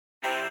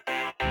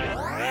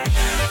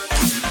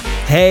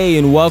Hey,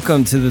 and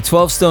welcome to the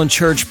 12 Stone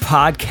Church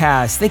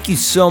podcast. Thank you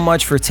so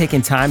much for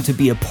taking time to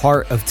be a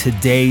part of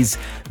today's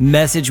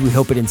message. We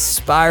hope it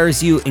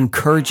inspires you,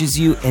 encourages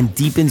you, and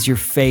deepens your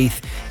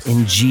faith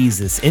in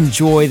Jesus.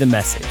 Enjoy the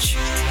message.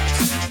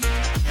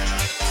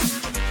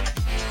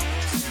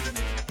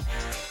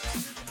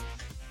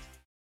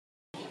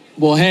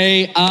 Well,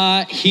 hey,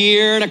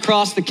 here and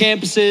across the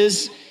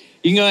campuses,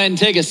 you can go ahead and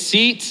take a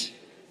seat.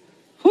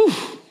 Whew.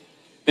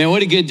 Man,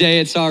 what a good day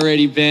it's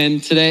already been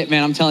today.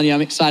 Man, I'm telling you,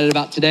 I'm excited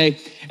about today.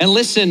 And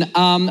listen,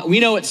 we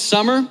know it's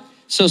summer,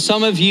 so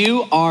some of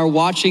you are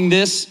watching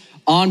this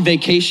on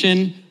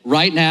vacation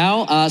right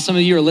now. Some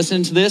of you are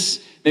listening to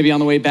this maybe on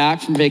the way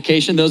back from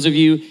vacation. Those of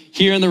you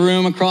here in the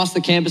room, across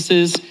the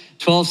campuses,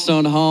 12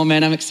 Stone Home,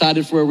 man, I'm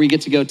excited for where we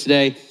get to go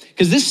today.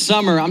 Because this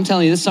summer, I'm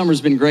telling you, this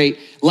summer's been great.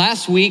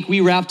 Last week,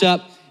 we wrapped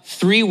up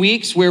 3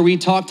 weeks where we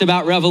talked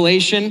about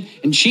Revelation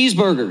and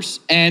cheeseburgers,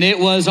 and it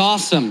was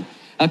awesome.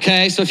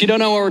 Okay, so if you don't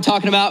know what we're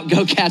talking about,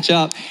 go catch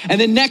up.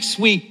 And then next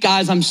week,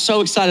 guys, I'm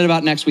so excited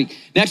about next week.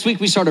 Next week,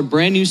 we start a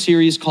brand new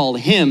series called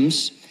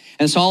Hymns,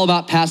 and it's all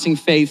about passing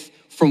faith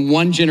from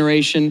one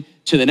generation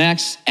to the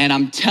next. And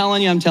I'm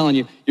telling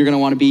you, you're gonna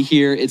wanna be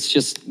here. It's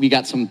just, we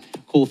got some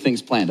cool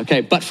things planned,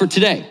 okay? But for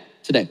today,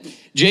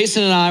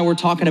 Jason and I were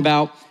talking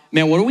about,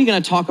 man, what are we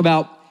gonna talk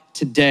about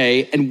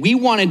today? And we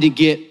wanted to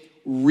get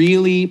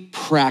really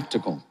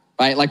practical,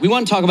 right? Like we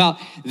wanna talk about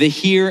the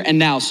here and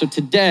now. So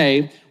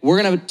today, we're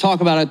gonna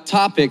talk about a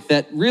topic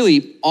that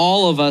really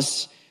all of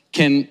us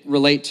can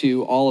relate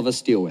to, all of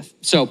us deal with.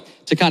 So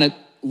to kind of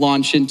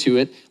launch into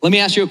it, let me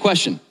ask you a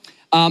question.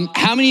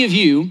 How many of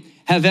you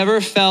have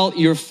ever felt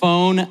your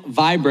phone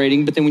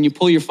vibrating, but then when you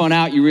pull your phone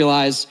out, you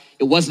realize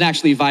it wasn't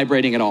actually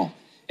vibrating at all?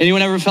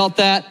 Anyone ever felt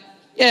that?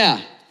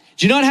 Yeah.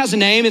 Do you know it has a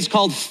name? It's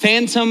called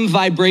phantom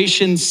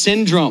vibration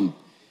syndrome.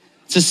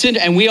 It's a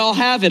syndrome, and we all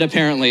have it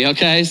apparently,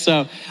 okay?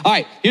 So, all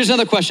right, here's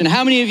another question.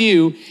 How many of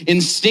you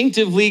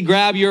instinctively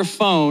grab your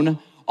phone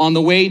on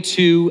the way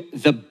to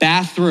the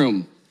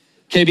bathroom?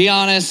 Okay, be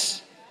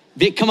honest.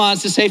 Come on,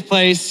 it's a safe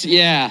place.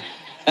 Yeah,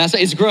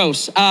 it's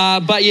gross.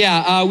 But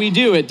yeah, we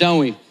do it, don't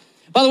we?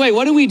 By the way,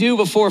 what do we do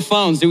before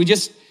phones? Do we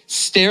just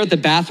stare at the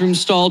bathroom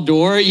stall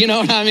door? You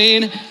know what I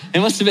mean? It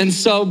must have been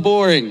so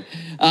boring.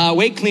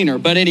 Way cleaner,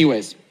 but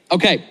anyways.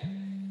 Okay,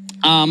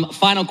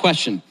 final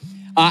question.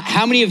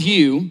 How many of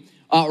you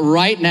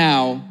right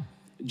now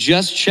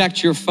just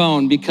checked your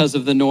phone because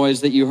of the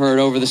noise that you heard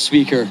over the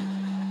speaker?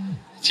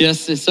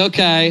 It's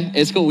okay,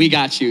 it's cool, we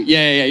got you.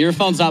 Yeah, your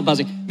phone's not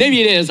buzzing.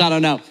 Maybe it is, I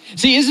don't know.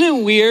 See, isn't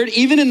it weird?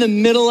 Even in the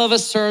middle of a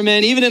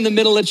sermon, even in the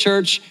middle of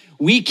church,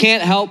 we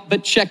can't help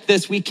but check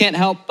this. We can't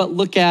help but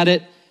look at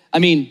it. I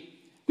mean,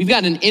 we've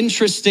got an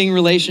interesting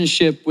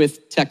relationship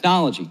with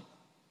technology,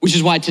 which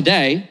is why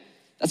today,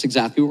 that's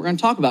exactly what we're gonna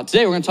talk about.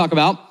 Today, we're gonna talk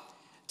about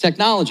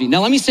technology.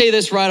 Now, let me say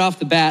this right off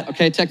the bat,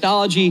 okay?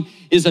 Technology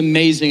is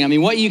amazing. I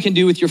mean, what you can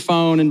do with your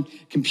phone and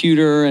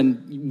computer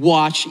and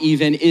watch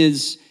even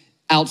is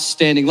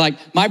outstanding.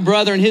 Like my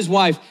brother and his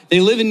wife,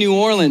 they live in New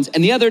Orleans.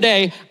 And the other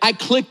day, I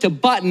clicked a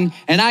button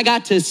and I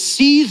got to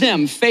see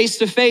them face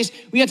to face.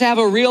 We got to have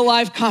a real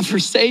life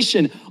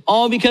conversation,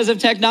 all because of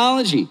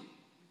technology.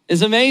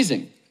 It's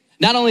amazing.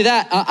 Not only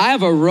that, I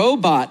have a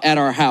robot at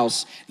our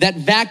house that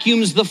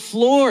vacuums the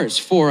floors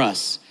for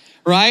us.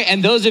 Right?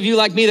 And those of you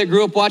like me that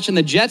grew up watching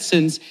the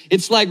Jetsons,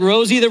 it's like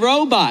Rosie the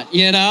Robot,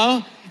 you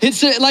know?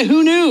 It's like,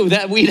 who knew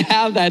that we'd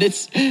have that?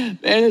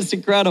 It's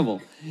incredible.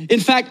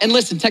 In fact, and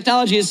listen,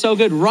 technology is so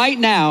good. Right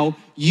now,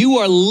 you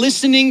are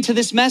listening to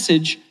this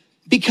message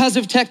because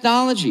of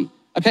technology.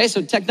 Okay,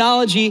 so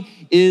technology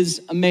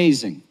is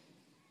amazing.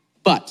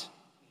 But,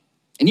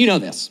 and you know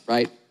this,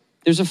 right?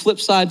 There's a flip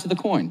side to the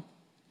coin.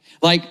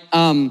 Like,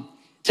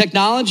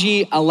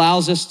 technology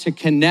allows us to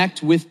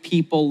connect with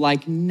people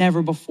like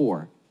never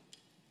before.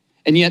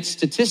 And yet,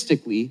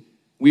 statistically,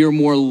 we are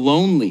more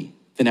lonely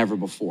than ever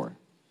before.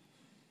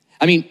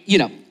 I mean, you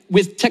know,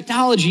 with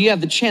technology, you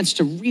have the chance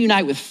to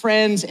reunite with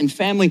friends and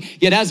family.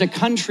 Yet as a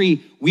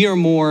country, we are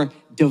more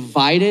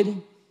divided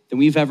than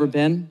we've ever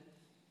been,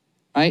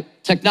 right?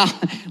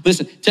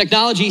 Listen,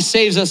 technology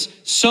saves us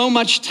so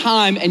much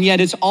time, and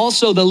yet it's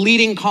also the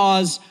leading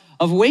cause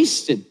of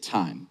wasted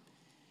time.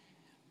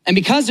 And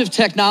because of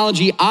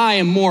technology, I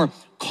am more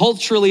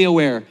culturally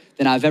aware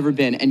than I've ever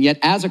been. And yet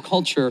as a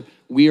culture,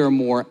 we are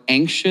more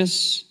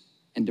anxious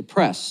and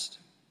depressed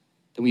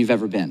than we've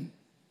ever been.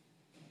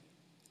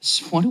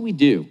 So what do we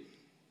do?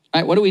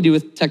 Right? What do we do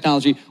with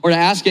technology? Or to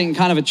ask it in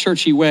kind of a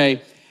churchy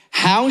way,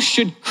 how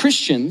should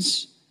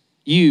Christians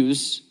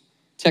use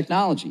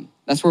technology?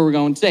 That's where we're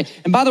going today.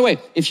 And by the way,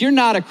 if you're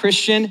not a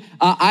Christian,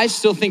 I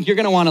still think you're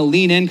gonna wanna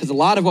lean in because a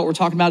lot of what we're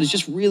talking about is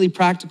just really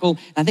practical.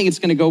 And I think it's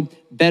gonna go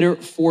better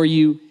for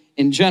you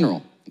in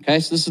general. Okay,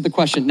 so this is the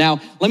question.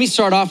 Now, let me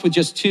start off with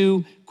just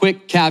two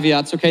quick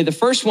caveats, okay? The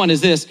first one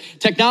is this: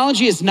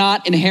 technology is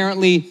not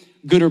inherently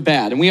good or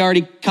bad. And we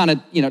already kind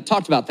of,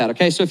 talked about that,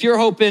 okay? So if you're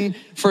hoping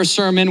for a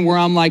sermon where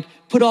I'm like,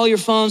 put all your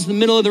phones in the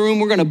middle of the room,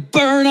 we're gonna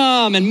burn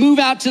them and move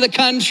out to the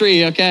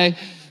country, okay?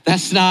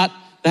 That's not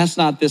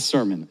this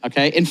sermon,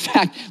 okay? In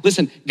fact,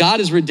 listen, God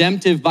is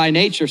redemptive by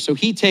nature, so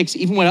he takes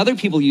even what other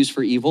people use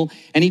for evil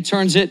and he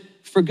turns it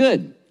for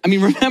good. I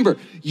mean, remember,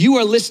 you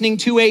are listening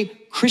to a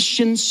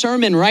Christian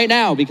sermon right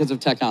now because of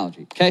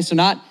technology, okay? So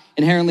not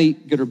inherently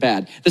good or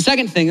bad. The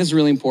second thing is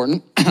really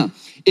important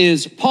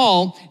is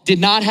Paul did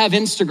not have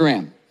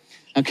Instagram,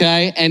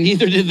 okay? And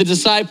neither did the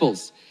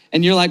disciples.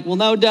 And you're like, well,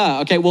 no,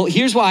 duh. Okay, well,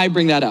 here's why I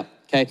bring that up,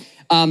 okay?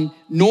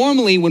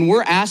 Normally, when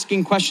we're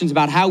asking questions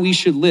about how we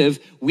should live,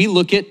 we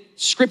look at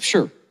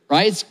scripture,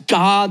 right? It's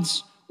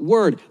God's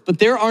word. But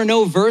there are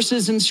no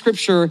verses in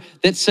scripture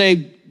that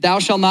say, thou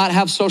shalt not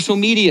have social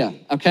media,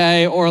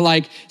 okay? Or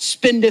like,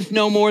 spendeth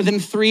no more than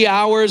 3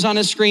 hours on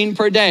a screen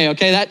per day,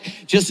 okay? That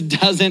just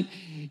doesn't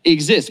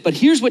exist. But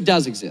here's what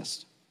does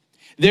exist.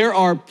 There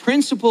are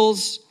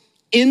principles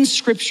in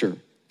scripture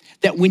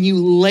that when you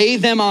lay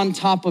them on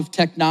top of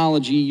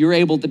technology, you're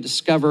able to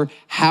discover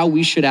how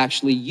we should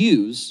actually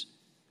use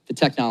the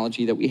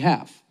technology that we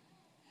have.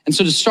 And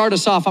so to start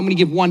us off, I'm gonna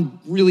give one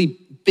really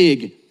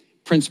big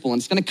principle, and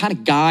it's gonna kind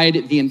of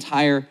guide the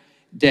entire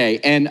day.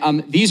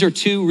 And these are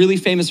two really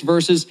famous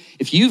verses.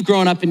 If you've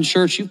grown up in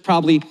church, you've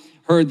probably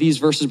heard these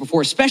verses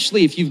before,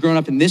 especially if you've grown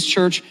up in this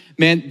church.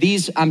 Man,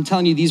 I'm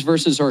telling you, these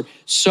verses are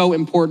so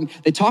important.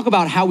 They talk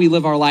about how we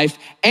live our life,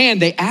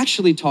 and they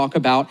actually talk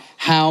about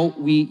how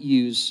we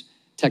use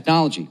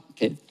technology,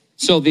 okay?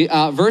 So the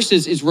verse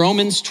is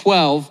Romans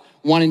 12,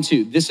 1 and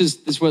 2. This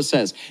is what it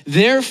says.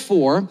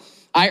 Therefore,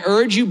 I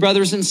urge you,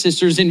 brothers and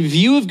sisters, in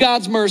view of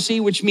God's mercy,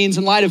 which means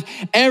in light of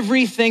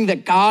everything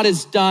that God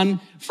has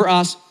done for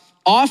us,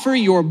 offer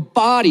your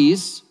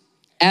bodies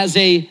as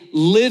a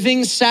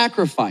living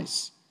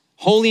sacrifice,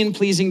 holy and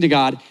pleasing to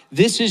God.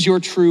 This is your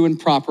true and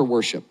proper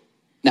worship.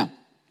 Now,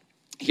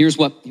 here's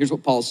what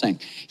Paul is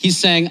saying. He's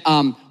saying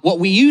what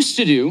we used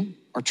to do,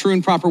 our true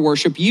and proper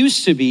worship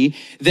used to be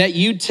that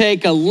you'd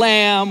take a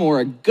lamb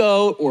or a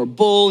goat or a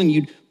bull and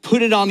you'd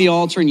put it on the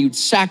altar and you'd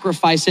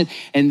sacrifice it,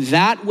 and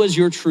that was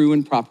your true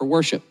and proper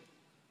worship.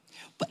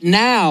 But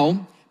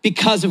now,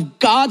 because of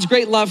God's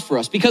great love for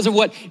us, because of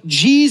what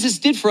Jesus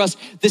did for us,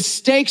 the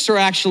stakes are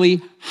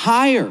actually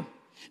higher.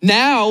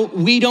 Now,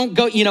 we don't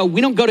go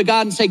to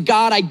God and say,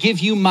 God, I give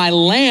you my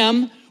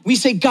lamb. We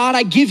say, God,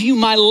 I give you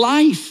my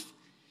life.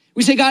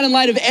 We say, God, in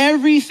light of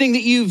everything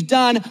that you've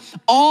done,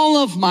 all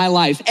of my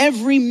life,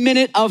 every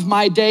minute of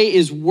my day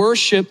is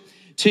worship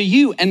to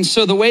you. And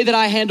so the way that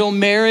I handle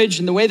marriage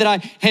and the way that I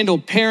handle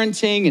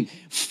parenting and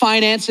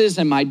finances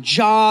and my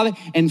job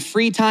and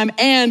free time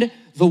and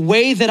the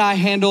way that I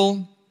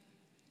handle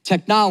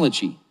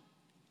technology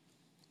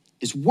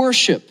is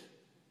worship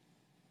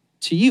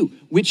to you,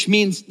 which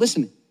means,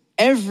 listen,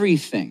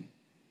 everything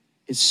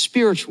is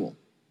spiritual.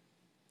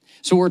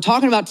 So what we're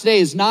talking about today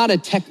is not a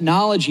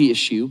technology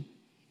issue,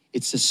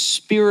 it's a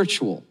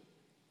spiritual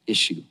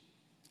issue.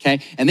 Okay,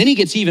 and then he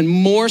gets even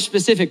more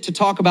specific to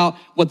talk about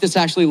what this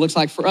actually looks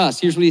like for us.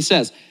 Here's what he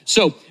says.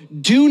 So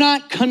do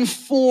not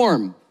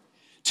conform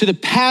to the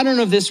pattern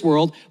of this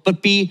world,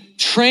 but be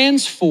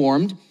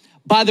transformed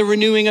by the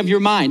renewing of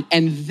your mind.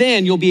 And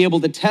then you'll be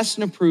able to test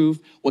and approve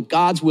what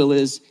God's will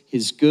is,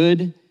 his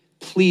good,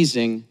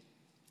 pleasing,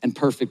 and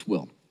perfect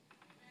will.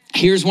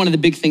 Here's one of the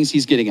big things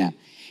he's getting at.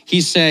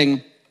 He's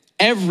saying,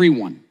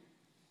 everyone,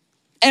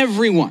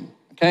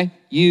 okay?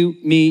 You,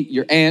 me,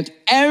 your aunt,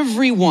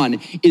 everyone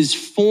is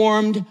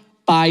formed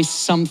by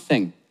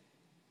something.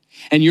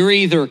 And you're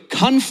either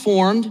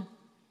conformed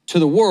to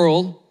the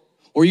world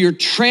or you're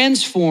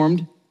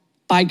transformed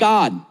by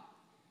God.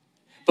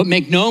 But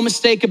make no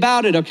mistake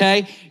about it,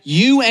 okay?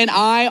 You and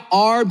I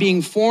are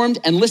being formed.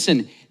 And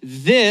listen,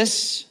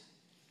 this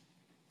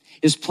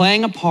is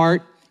playing a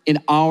part in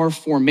our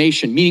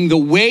formation, meaning the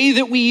way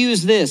that we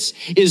use this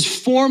is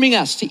forming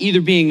us to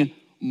either being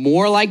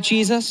more like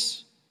Jesus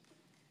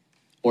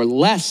or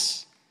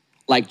less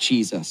like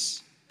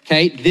Jesus,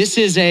 okay? This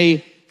is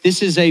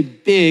a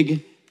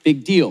big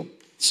deal.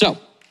 So,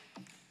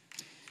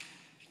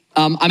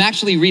 I'm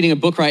actually reading a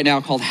book right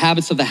now called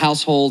Habits of the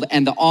Household,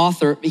 and the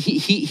author,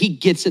 he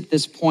gets at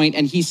this point,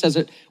 and he says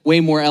it way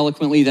more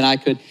eloquently than I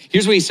could.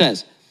 Here's what he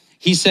says.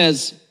 He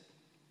says,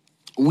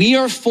 we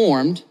are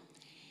formed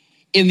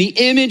in the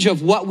image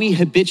of what we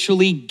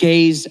habitually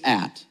gaze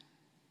at.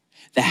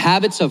 The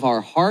habits of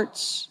our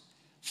hearts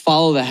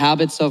follow the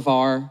habits of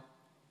our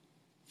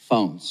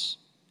phones.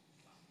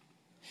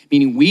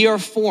 Meaning we are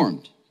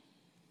formed,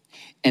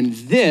 and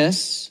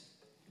this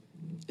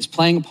is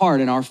playing a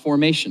part in our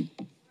formation,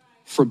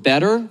 for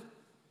better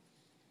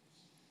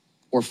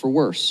or for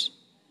worse.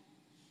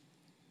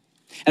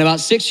 And about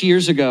 6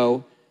 years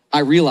ago, I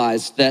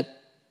realized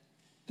that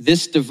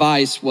this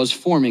device was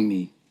forming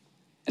me.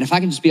 And if I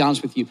can just be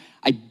honest with you,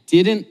 I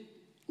didn't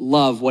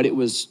love what it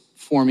was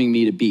forming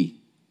me to be.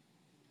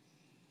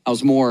 I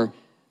was more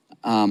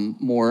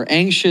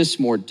anxious,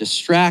 more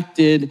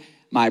distracted,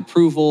 my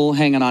approval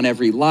hanging on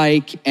every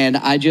like. And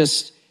I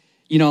just,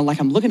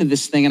 I'm looking at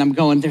this thing and I'm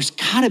going, there's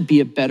gotta be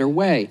a better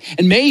way.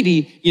 And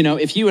maybe,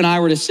 if you and I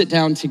were to sit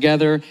down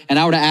together and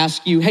I were to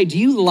ask you, hey, do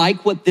you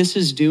like what this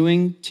is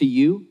doing to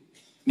you?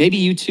 Maybe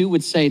you too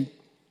would say,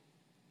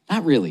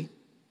 not really.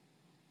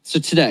 So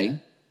today,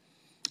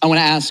 I want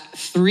to ask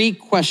 3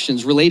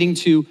 questions relating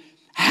to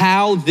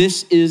how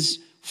this is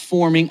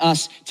forming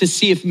us to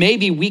see if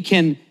maybe we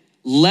can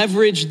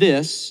leverage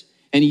this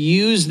and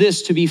use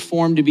this to be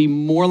formed to be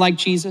more like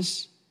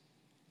Jesus,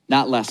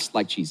 not less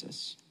like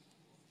Jesus.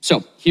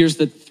 So here's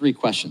the 3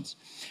 questions.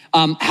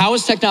 How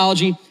is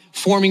technology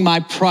forming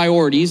my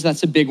priorities?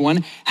 That's a big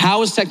one.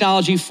 How is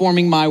technology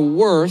forming my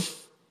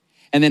worth?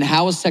 And then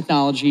how is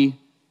technology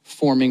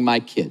forming my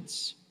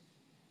kids?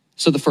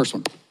 So the first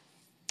one,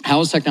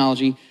 how is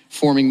technology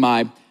forming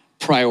my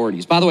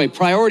priorities? By the way,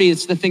 priority,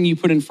 it's the thing you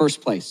put in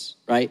first place,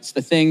 right? It's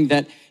the thing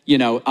that,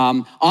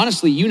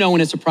 honestly,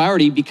 when it's a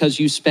priority because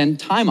you spend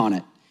time on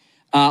it.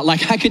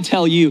 Like I could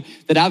tell you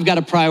that I've got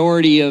a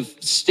priority of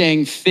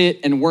staying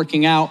fit and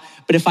working out,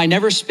 but if I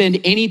never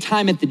spend any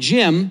time at the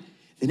gym,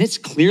 then it's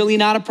clearly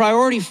not a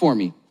priority for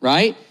me,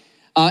 right?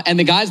 And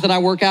the guys that I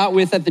work out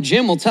with at the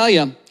gym will tell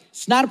you,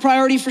 it's not a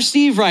priority for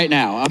Steve right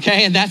now,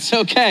 okay? And that's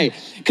okay.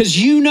 Because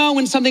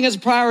when something is a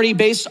priority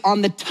based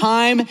on the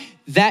time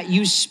that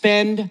you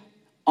spend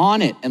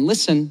on it. And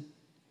listen,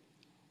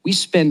 we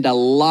spend a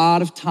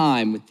lot of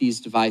time with these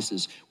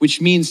devices,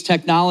 which means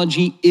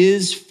technology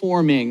is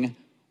forming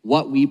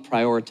what we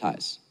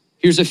prioritize.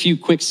 Here's a few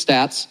quick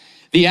stats.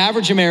 The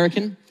average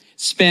American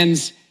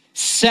spends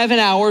 7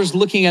 hours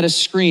looking at a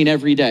screen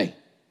every day.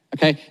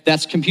 Okay,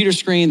 that's computer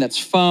screen, that's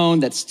phone,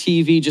 that's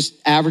TV, just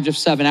average of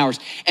 7 hours.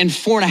 And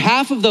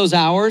 4.5 of those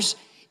hours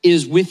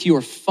is with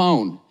your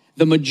phone.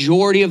 The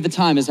majority of the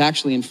time is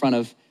actually in front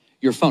of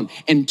your phone.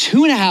 And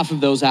 2.5 of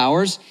those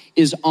hours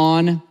is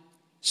on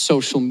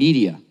social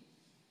media.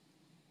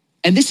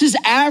 And this is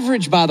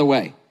average, by the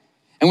way.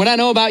 And what I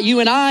know about you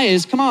and I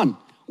is, come on,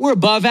 we're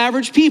above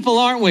average people,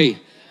 aren't we?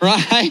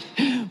 Right?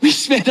 We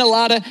spend a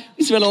lot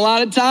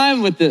of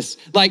time with this.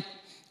 Like,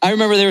 I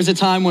remember there was a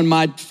time when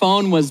my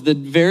phone was the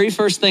very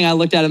first thing I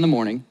looked at in the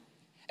morning,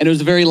 and it was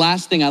the very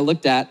last thing I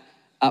looked at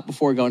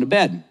before going to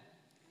bed,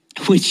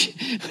 which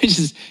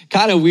is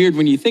kind of weird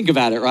when you think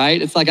about it,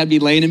 right? It's like I'd be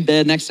laying in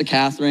bed next to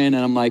Catherine,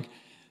 and I'm like,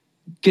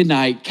 good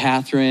night,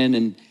 Catherine,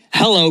 and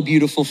hello,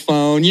 beautiful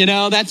phone.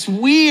 That's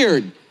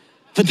weird,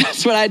 but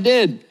that's what I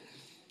did.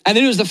 And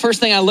then it was the first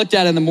thing I looked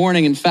at in the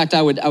morning. In fact,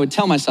 I would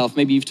tell myself,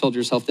 maybe you've told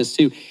yourself this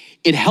too,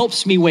 it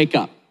helps me wake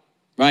up,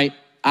 right?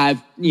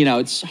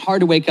 It's hard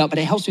to wake up, but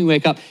it helps me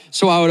wake up.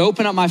 So I would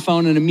open up my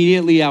phone and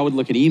immediately I would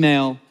look at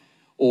email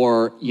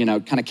or,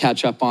 kind of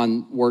catch up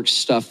on work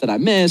stuff that I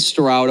missed,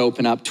 or I would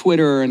open up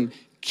Twitter and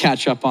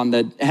catch up on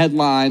the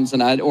headlines,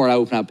 or I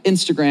open up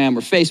Instagram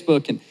or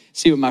Facebook and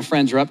see what my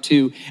friends are up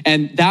to.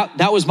 And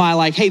that was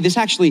my hey, this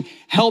actually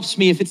helps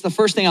me. If it's the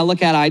first thing I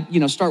look at,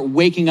 I start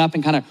waking up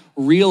and kind of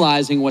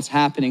realizing what's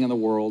happening in the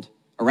world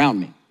around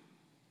me.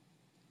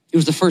 It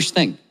was the first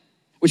thing,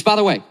 which, by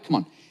the way, come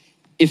on.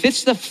 If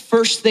it's the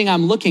first thing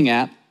I'm looking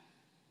at,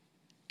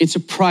 it's a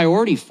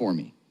priority for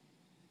me.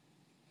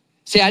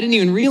 See, I didn't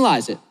even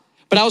realize it,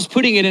 but I was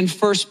putting it in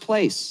first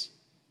place.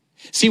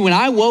 See, when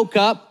I woke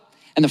up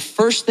and the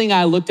first thing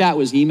I looked at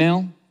was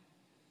email,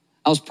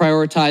 I was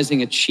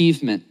prioritizing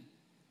achievement,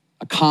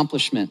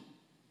 accomplishment,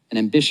 and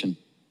ambition.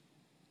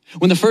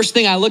 When the first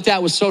thing I looked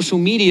at was social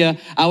media,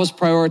 I was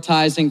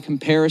prioritizing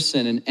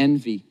comparison and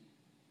envy.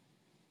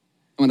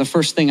 And when the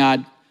first thing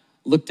I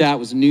looked at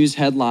was news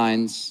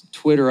headlines,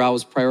 Twitter, I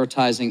was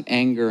prioritizing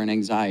anger and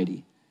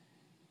anxiety.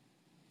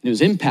 And it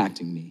was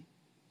impacting me.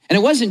 And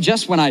it wasn't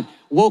just when I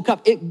woke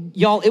up,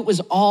 it was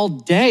all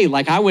day.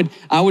 Like I would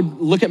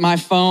look at my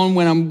phone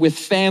when I'm with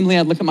family.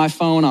 I'd look at my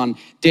phone on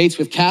dates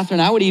with Catherine.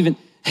 I would even,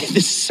 this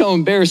is so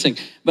embarrassing,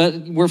 but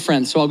we're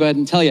friends, so I'll go ahead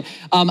and tell you.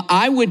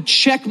 I would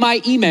check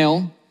my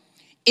email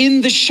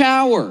in the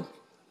shower. Isn't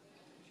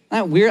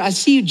that weird? I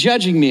see you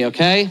judging me,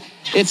 okay?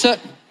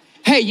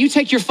 Hey, you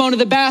take your phone to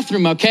the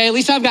bathroom, okay? At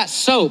least I've got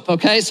soap,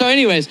 okay? So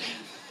anyways,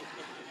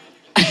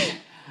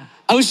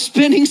 I was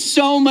spending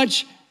so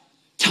much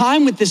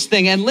time with this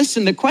thing. And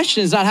listen, the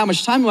question is not how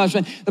much time do I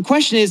spend. The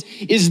question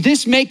is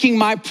this making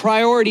my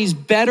priorities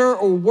better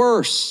or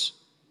worse?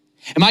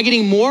 Am I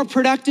getting more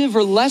productive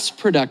or less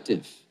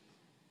productive?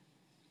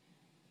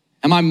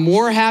 Am I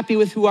more happy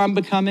with who I'm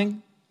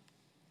becoming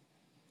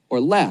or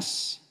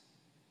less?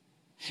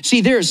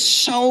 See, there's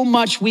so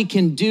much we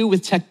can do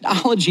with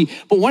technology,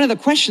 but one of the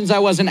questions I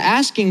wasn't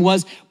asking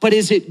was, but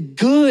is it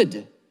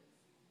good?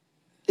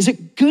 Is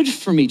it good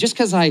for me just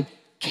because I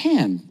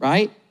can,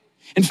 right?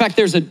 In fact,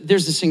 there's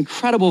this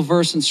incredible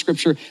verse in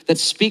scripture that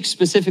speaks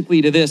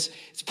specifically to this.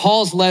 It's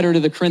Paul's letter to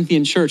the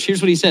Corinthian church.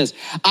 Here's what he says.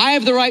 I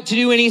have the right to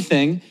do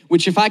anything,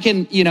 which if I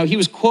can, he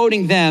was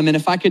quoting them, and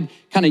if I could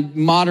kind of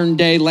modern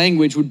day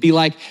language would be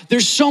like,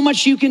 there's so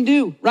much you can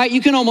do, right?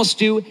 You can almost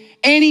do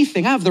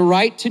anything. I have the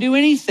right to do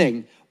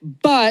anything,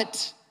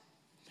 but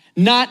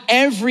not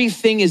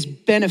everything is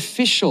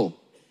beneficial. And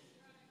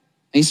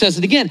he says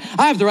it again,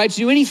 I have the right to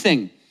do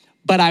anything,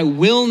 but I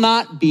will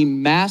not be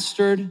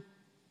mastered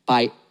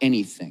by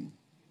anything.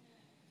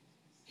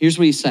 Here's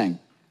what he's saying.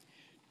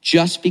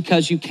 Just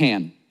because you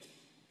can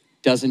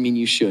doesn't mean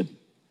you should.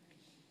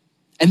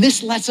 And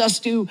this lets us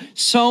do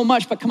so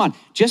much. But come on,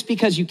 just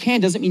because you can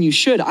doesn't mean you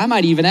should. I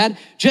might even add,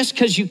 just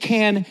because you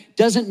can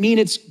doesn't mean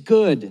it's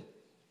good.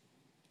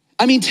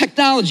 I mean,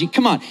 technology,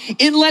 come on.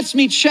 It lets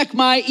me check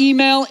my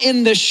email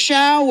in the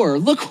shower.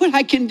 Look what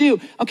I can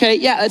do. Okay,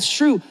 yeah, that's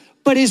true.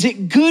 But is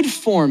it good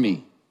for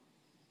me?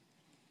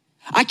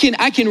 I can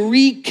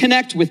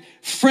reconnect with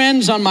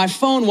friends on my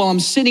phone while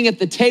I'm sitting at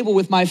the table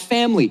with my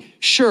family.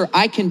 Sure,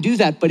 I can do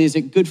that, but is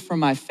it good for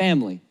my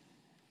family?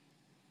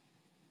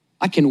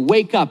 I can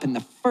wake up and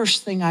the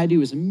first thing I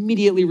do is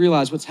immediately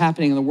realize what's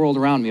happening in the world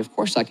around me. Of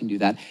course I can do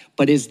that,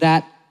 but is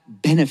that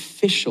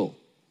beneficial?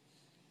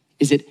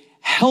 Is it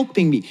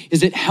helping me?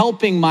 Is it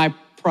helping my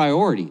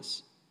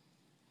priorities?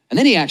 And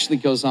then he actually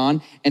goes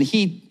on and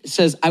he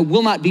says, I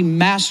will not be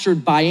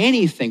mastered by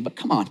anything. But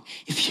come on,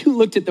 if you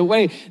looked at the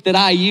way that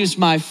I used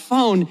my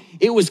phone,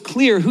 it was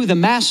clear who the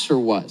master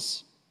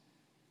was.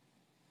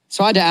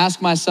 So I had to ask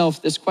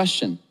myself this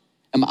question: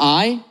 am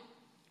I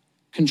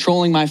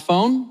controlling my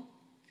phone?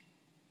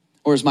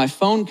 Or is my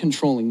phone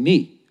controlling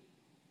me?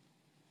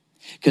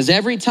 Because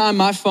every time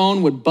my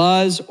phone would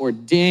buzz or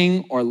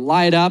ding or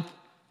light up,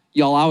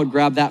 y'all, I would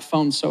grab that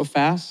phone so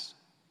fast.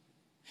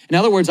 In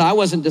other words, I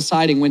wasn't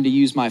deciding when to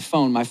use my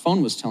phone. My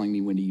phone was telling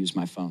me when to use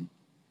my phone.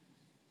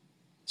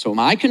 So am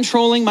I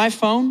controlling my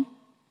phone?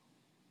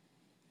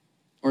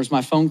 Or is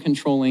my phone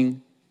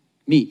controlling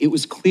me? It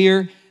was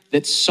clear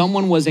that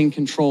someone was in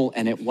control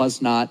and it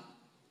was not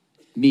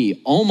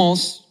me.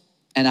 Almost,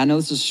 and I know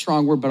this is a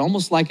strong word, but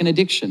almost like an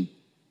addiction.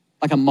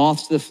 Like a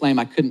moth to the flame,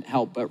 I couldn't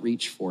help but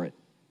reach for it.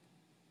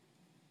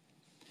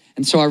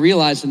 And so I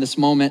realized in this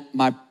moment,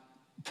 my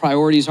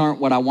priorities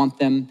aren't what I want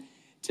them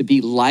to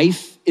be.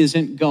 Life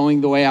isn't going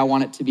the way I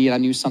want it to be, and I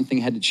knew something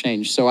had to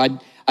change. So I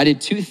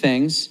did two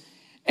things,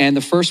 and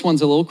the first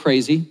one's a little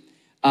crazy.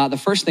 The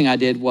first thing I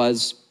did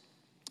was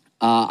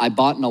I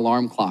bought an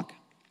alarm clock.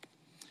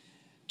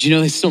 Do you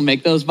know they still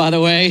make those, by the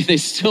way? They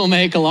still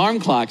make alarm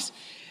clocks.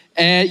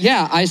 And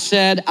yeah, I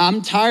said,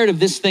 I'm tired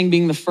of this thing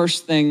being the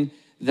first thing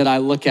that I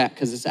look at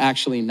because it's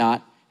actually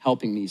not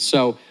helping me.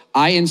 So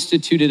I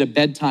instituted a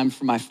bedtime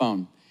for my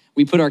phone.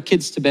 We put our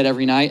kids to bed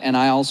every night, and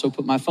I also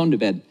put my phone to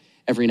bed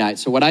every night.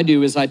 So what I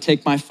do is I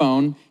take my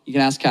phone, you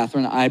can ask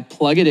Catherine, I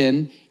plug it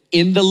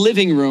in the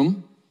living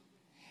room,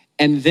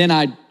 and then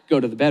I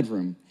go to the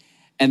bedroom.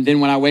 And then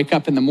when I wake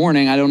up in the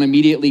morning, I don't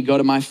immediately go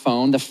to my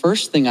phone. The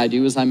first thing I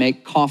do is I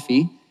make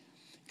coffee,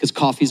 because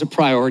coffee's a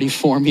priority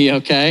for me,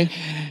 okay?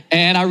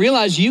 And I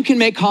realized you can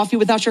make coffee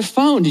without your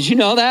phone. Did you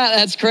know that?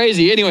 That's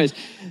crazy. Anyways,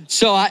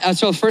 so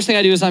the first thing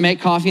I do is I make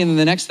coffee, and then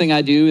the next thing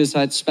I do is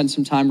I'd spend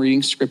some time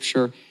reading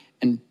scripture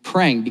and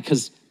praying,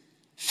 because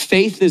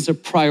faith is a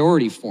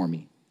priority for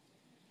me.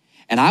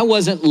 And I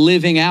wasn't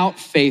living out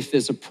faith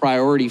as a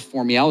priority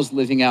for me. I was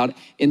living out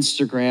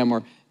Instagram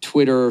or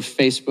Twitter or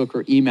Facebook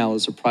or email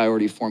as a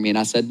priority for me. And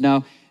I said,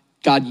 no,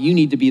 God, you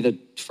need to be the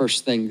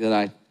first thing that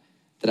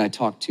I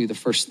talk to, the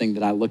first thing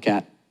that I look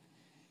at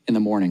in the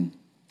morning.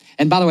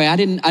 And by the way, I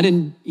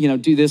didn't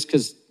do this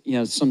because,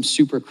 some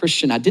super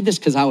Christian. I did this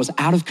because I was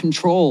out of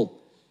control.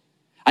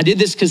 I did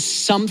this because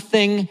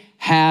something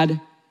had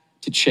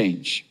to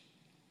change.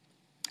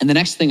 And the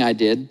next thing I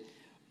did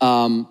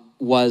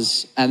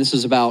was, and this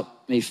was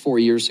about maybe 4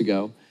 years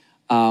ago,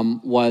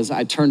 was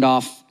I turned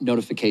off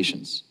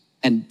notifications.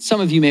 And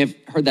some of you may have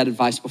heard that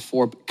advice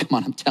before, but come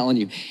on, I'm telling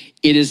you,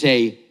 it is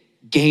a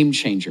game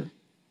changer.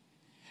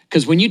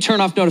 Because when you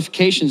turn off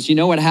notifications, you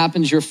know what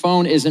happens? Your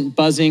phone isn't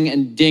buzzing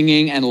and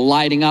dinging and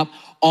lighting up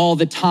all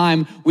the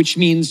time, which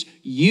means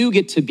you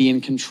get to be in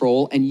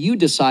control and you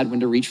decide when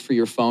to reach for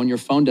your phone. Your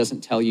phone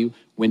doesn't tell you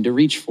when to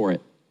reach for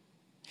it.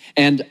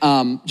 And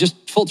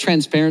just full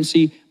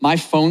transparency, my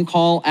phone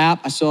call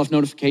app, I still have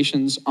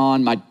notifications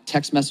on. My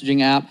text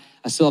messaging app,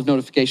 I still have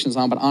notifications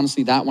on, but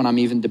honestly, that one I'm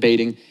even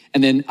debating.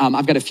 And then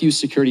I've got a few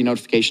security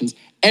notifications.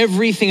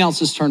 Everything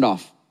else is turned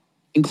off,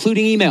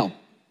 including email.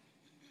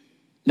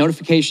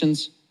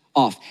 Notifications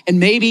off. And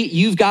maybe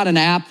you've got an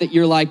app that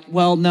you're like,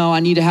 well, no,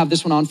 I need to have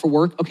this one on for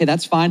work. Okay,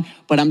 that's fine.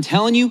 But I'm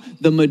telling you,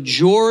 the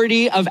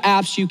majority of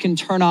apps you can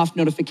turn off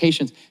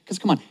notifications. Because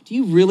come on, do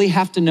you really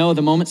have to know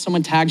the moment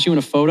someone tags you in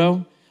a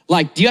photo?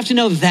 Like, do you have to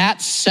know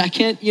that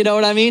second? You know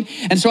what I mean?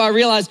 And so I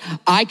realized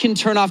I can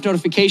turn off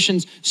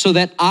notifications so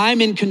that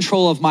I'm in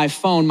control of my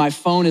phone. My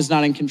phone is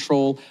not in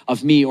control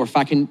of me. Or if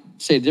I can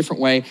say it a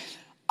different way,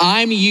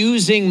 I'm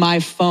using my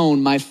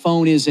phone. My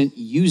phone isn't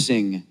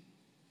using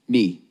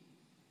me.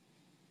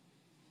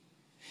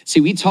 See,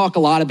 we talk a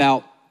lot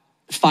about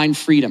find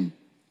freedom.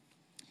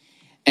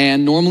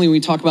 And normally when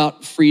we talk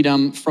about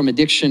freedom from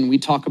addiction, we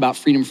talk about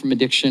freedom from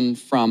addiction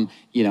from,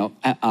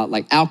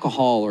 like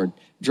alcohol or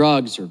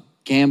drugs or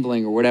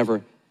gambling or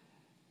whatever.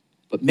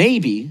 But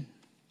maybe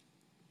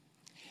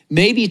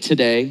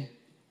today,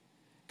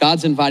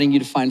 God's inviting you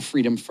to find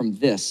freedom from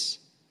this.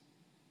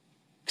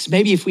 Because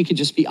maybe if we could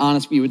just be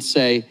honest, we would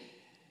say,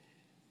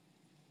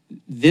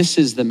 this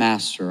is the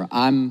master.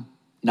 I'm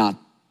not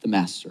the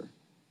master.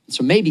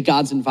 So maybe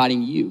God's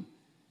inviting you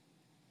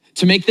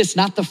to make this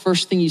not the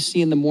first thing you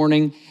see in the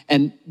morning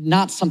and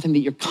not something that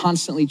you're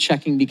constantly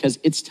checking because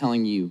it's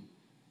telling you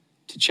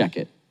to check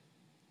it.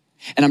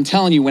 And I'm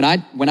telling you, when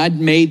I'd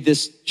made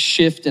this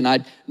shift and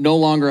I no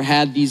longer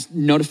had these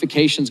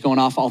notifications going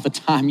off all the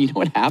time, you know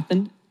what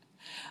happened?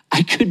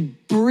 I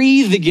could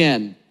breathe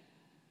again.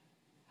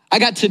 I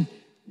got to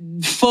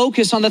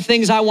focus on the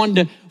things I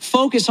wanted to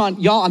focus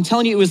on. Y'all, I'm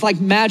telling you, it was like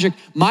magic.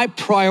 My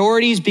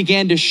priorities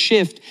began to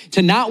shift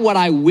to not what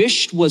I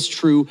wished was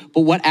true,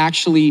 but what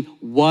actually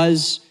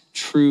was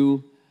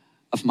true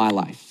of my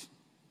life.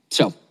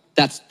 So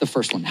that's the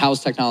first one. How is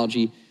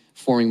technology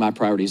forming my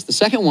priorities? The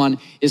second one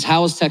is,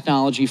 how is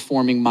technology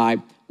forming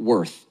my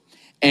worth?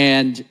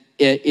 And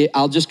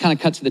I'll just kind of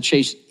cut to the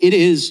chase. It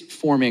is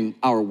forming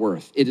our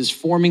worth. It is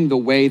forming the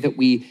way that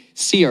we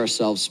see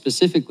ourselves,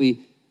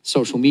 specifically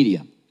social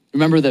media.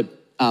 Remember the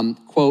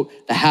quote,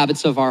 the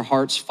habits of our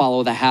hearts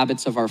follow the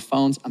habits of our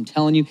phones. I'm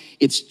telling you,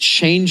 it's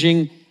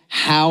changing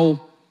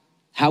how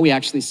we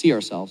actually see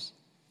ourselves.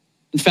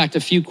 In fact, a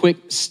few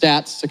quick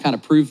stats to kind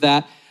of prove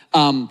that.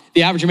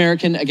 The average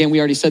American, again, we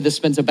already said this,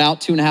 spends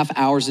about 2.5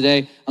 hours a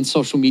day on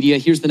social media.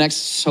 Here's the next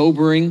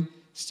sobering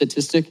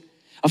statistic.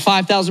 A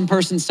 5,000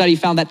 person study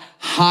found that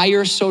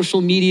higher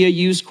social media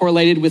use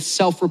correlated with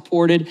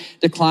self-reported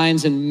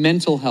declines in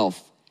mental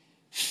health,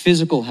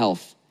 physical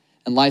health,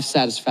 and life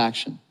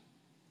satisfaction.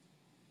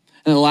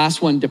 And the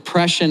last one,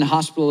 depression,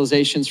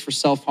 hospitalizations for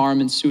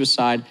self-harm, and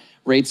suicide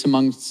rates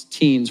amongst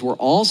teens were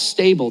all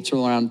stable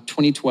till around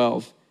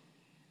 2012,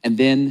 and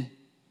then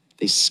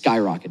they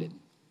skyrocketed.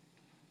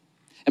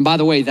 And by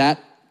the way, that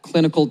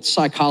clinical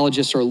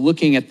psychologists are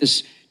looking at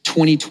this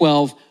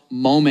 2012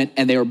 moment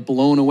and they are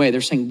blown away.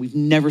 They're saying, we've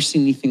never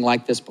seen anything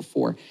like this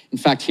before. In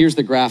fact, here's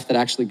the graph that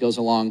actually goes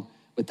along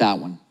with that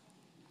one.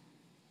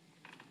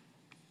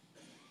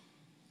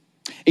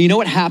 And you know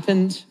what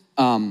happened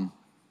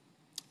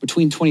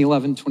between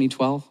 2011 and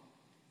 2012?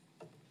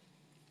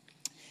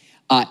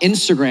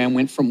 Instagram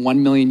went from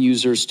 1 million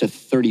users to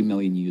 30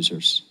 million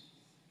users.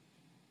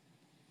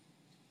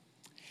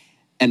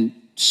 And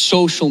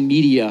social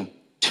media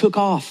took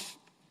off.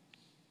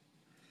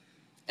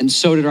 And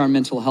so did our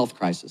mental health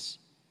crisis.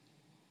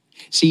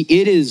 See,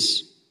 it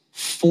is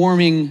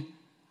forming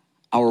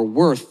our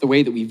worth, the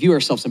way that we view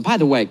ourselves. And by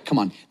the way, come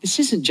on, this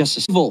isn't just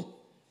a symbol.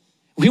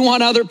 We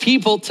want other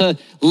people to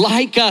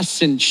like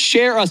us and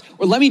share us.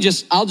 Or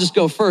I'll just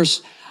go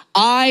first.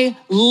 I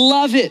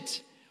love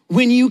it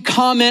when you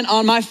comment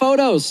on my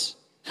photos.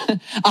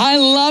 I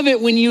love it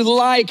when you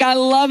like. I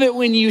love it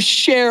when you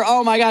share.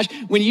 Oh my gosh,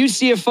 when you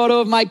see a photo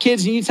of my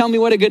kids and you tell me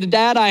what a good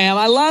dad I am,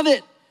 I love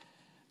it.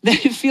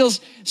 It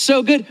feels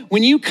so good.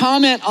 When you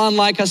comment on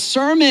like a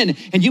sermon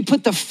and you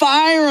put the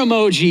fire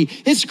emoji,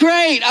 it's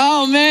great.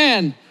 Oh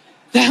man,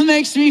 that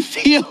makes me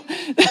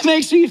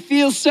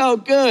feel so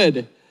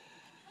good.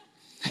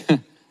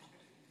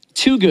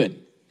 Too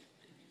good.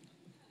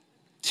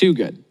 Too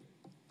good.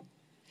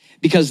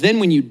 Because then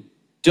when you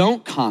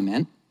don't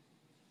comment,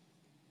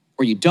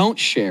 or you don't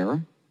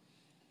share,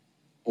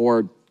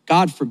 or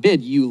God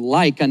forbid, you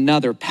like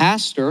another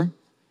pastor,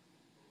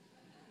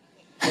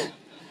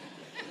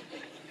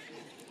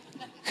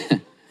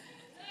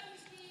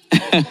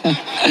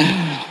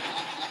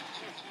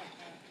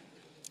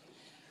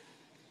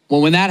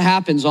 well, when that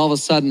happens, all of a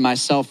sudden my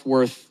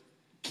self-worth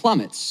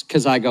plummets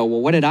because I go,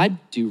 well, what did I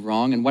do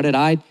wrong? And what did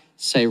I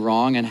say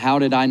wrong? And how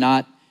did I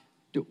not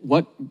do,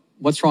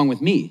 what's wrong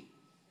with me?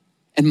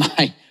 And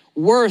my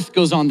worth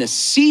goes on this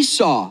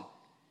seesaw.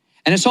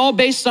 And it's all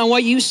based on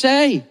what you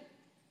say.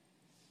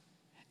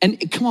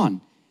 And come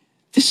on,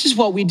 this is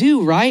what we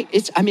do, right?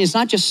 It's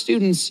not just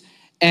students,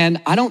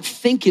 and I don't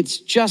think it's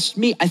just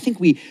me. I think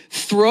we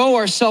throw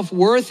our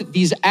self-worth at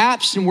these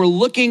apps and we're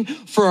looking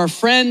for our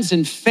friends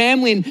and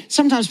family and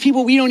sometimes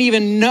people we don't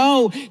even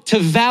know to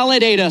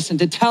validate us and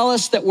to tell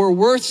us that we're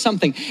worth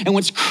something. And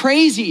what's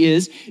crazy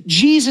is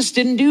Jesus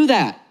didn't do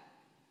that.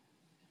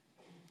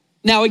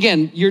 Now,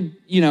 again, you're,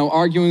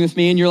 arguing with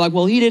me and you're like,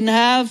 well, he didn't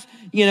have,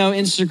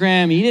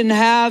 Instagram. He didn't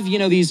have,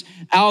 these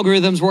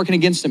algorithms working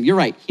against him. You're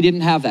right. He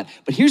didn't have that.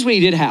 But here's what he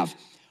did have.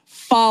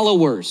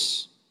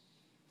 Followers,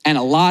 and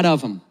a lot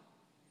of them.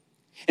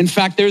 In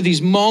fact, there are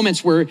these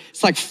moments where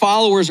it's like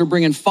followers are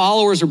bringing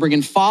followers.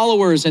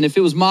 And if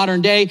it was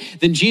modern day,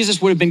 then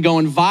Jesus would have been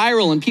going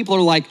viral and people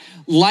are like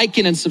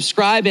liking and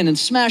subscribing and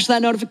smash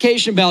that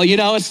notification bell.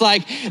 It's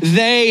like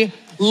they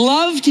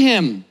loved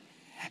him.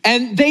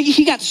 And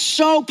he got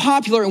so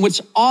popular. And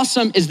what's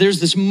awesome is there's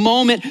this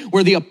moment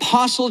where the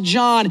Apostle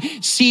John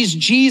sees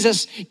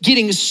Jesus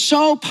getting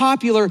so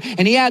popular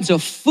and he adds a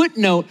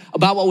footnote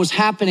about what was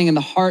happening in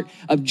the heart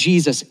of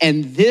Jesus.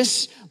 And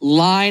this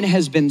line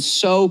has been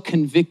so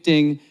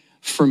convicting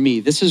for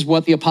me. This is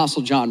what the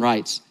Apostle John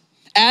writes.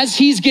 As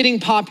he's getting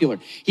popular,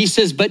 he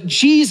says, but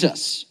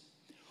Jesus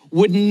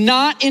would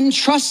not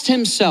entrust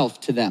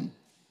himself to them,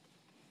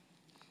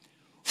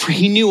 for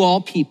he knew all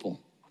people.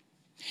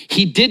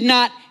 He did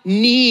not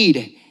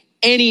need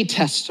any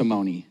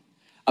testimony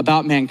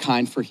about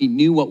mankind, for he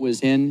knew what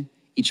was in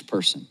each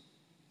person.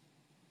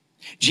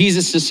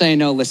 Jesus is saying,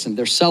 no, listen,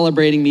 they're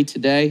celebrating me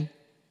today.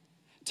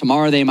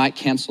 Tomorrow they might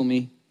cancel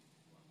me.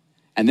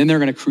 And then they're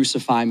going to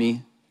crucify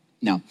me.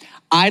 No,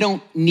 I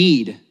don't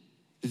need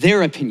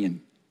their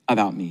opinion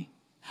about me.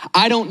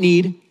 I don't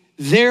need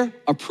their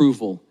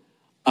approval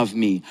of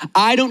me.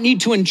 I don't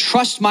need to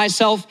entrust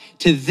myself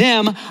to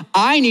them.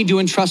 I need to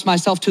entrust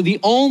myself to the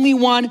only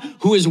one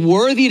who is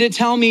worthy to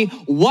tell me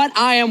what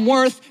I am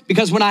worth,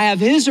 because when I have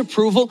his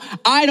approval,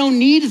 I don't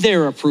need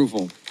their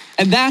approval.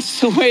 And that's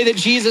the way that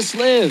Jesus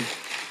lived.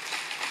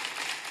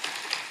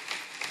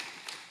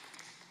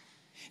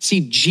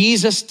 See,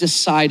 Jesus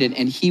decided,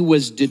 and he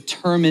was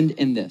determined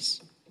in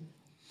this: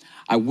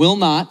 I will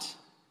not,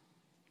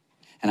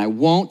 and I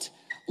won't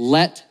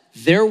let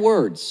their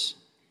words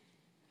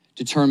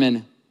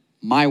determine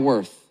my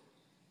worth.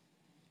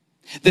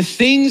 The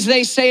things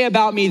they say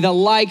about me, the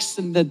likes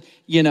and the,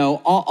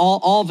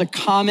 all the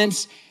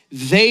comments,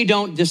 they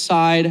don't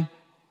decide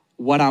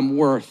what I'm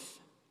worth.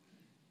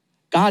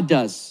 God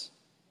does.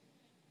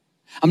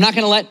 I'm not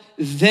gonna let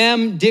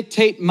them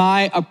dictate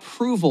my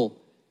approval.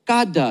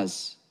 God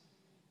does.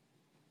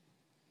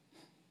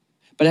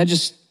 But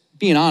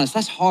being honest,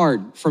 that's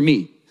hard for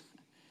me.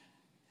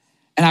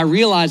 And I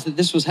realized that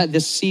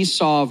this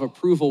seesaw of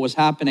approval was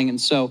happening. And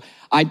so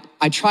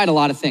I tried a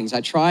lot of things. I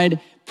tried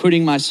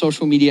putting my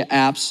social media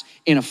apps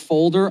in a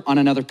folder on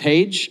another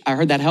page. I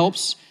heard that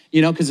helps,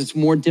 because it's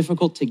more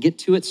difficult to get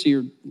to it, so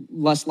you're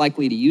less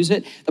likely to use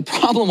it. The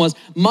problem was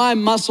my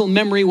muscle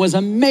memory was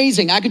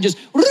amazing. I could just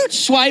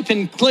swipe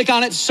and click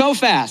on it so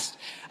fast.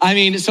 So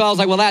I was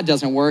like, well, that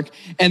doesn't work.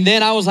 And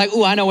then I was like,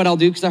 I know what I'll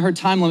do, because I heard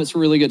time limits were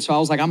really good. So I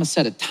was like, I'm gonna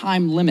set a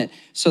time limit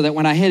so that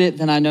when I hit it,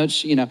 then I know,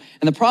 and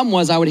the problem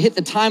was I would hit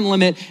the time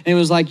limit and it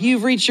was like,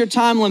 you've reached your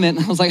time limit.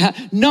 And I was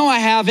like, no, I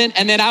haven't.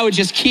 And then I would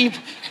just keep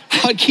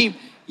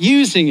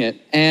using it.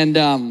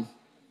 And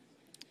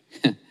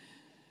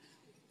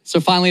so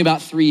finally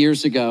about 3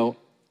 years ago,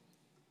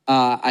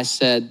 I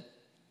said,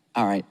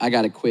 all right, I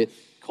gotta quit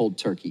cold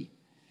turkey.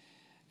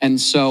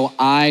 And so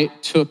I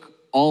took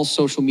all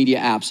social media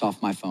apps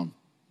off my phone.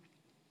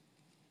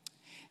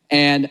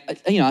 And,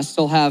 I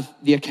still have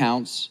the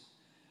accounts,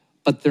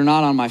 but they're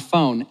not on my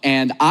phone.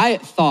 And I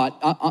thought,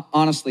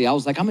 honestly, I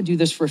was like, I'm gonna do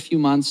this for a few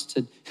months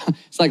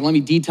it's like, let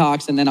me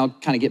detox and then I'll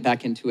kind of get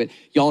back into it.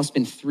 Y'all, it's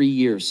been 3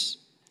 years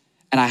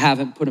and I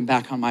haven't put them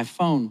back on my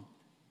phone.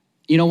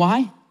 You know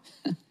why?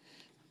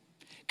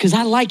 Because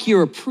I like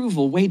your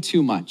approval way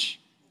too much.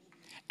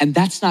 And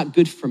that's not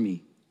good for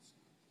me.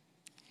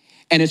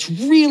 And it's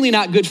really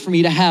not good for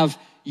me to have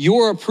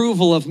your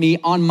approval of me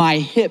on my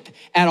hip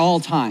at all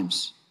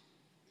times.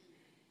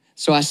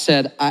 So I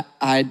said,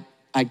 I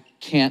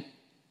can't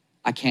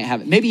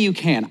have it. Maybe you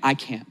can, I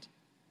can't.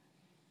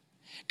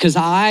 Because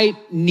I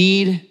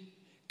need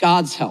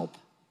God's help.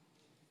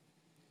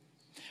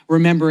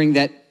 Remembering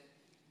that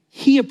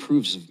he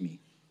approves of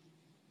me,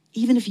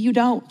 even if you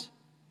don't.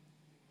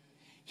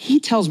 He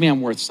tells me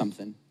I'm worth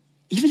something,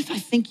 even if I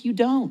think you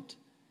don't.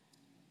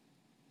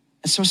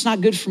 And so it's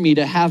not good for me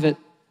to have it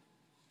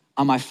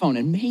on my phone.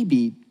 And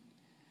maybe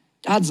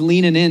God's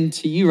leaning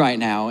into you right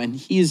now and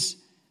he's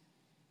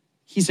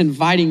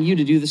inviting you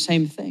to do the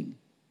same thing.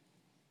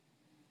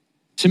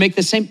 To make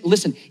the same,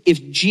 listen,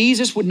 if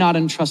Jesus would not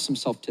entrust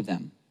himself to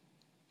them,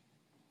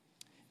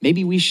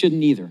 maybe we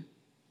shouldn't either.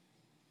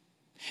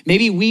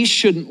 Maybe we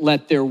shouldn't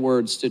let their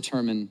words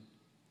determine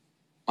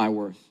my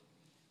worth.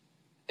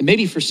 And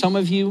maybe for some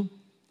of you,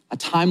 a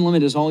time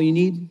limit is all you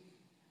need.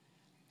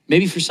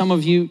 Maybe for some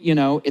of you,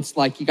 it's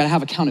like you gotta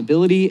have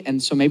accountability.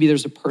 And so maybe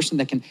there's a person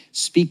that can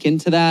speak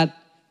into that,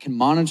 can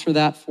monitor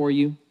that for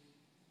you.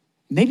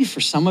 Maybe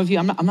for some of you,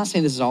 I'm not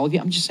saying this is all of you,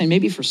 I'm just saying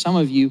maybe for some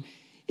of you,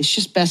 it's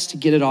just best to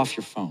get it off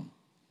your phone.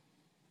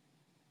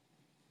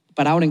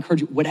 But I would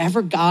encourage you,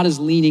 whatever God is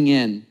leaning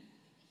in,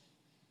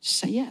 just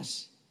say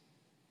yes.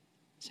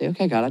 Say,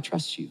 okay, God, I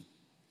trust you.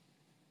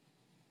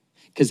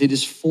 Because it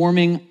is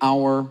forming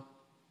our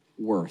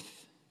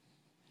worth.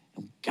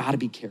 And we've gotta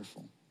be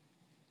careful.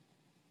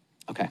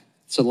 Okay,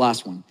 so the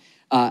last one.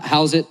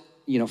 How's it,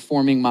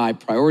 forming my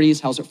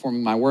priorities? How's it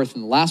forming my worth?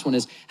 And the last one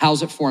is,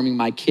 how's it forming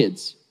my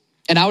kids?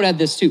 And I would add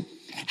this too.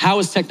 How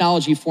is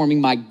technology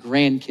forming my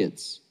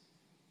grandkids?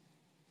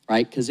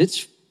 Right? Because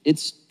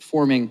it's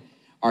forming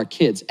our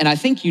kids. And I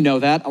think you know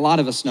that. A lot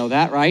of us know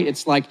that, right?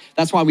 It's like,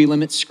 that's why we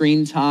limit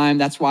screen time.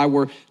 That's why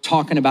we're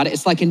talking about it.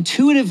 It's like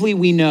intuitively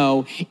we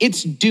know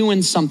it's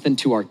doing something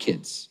to our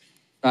kids,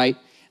 right?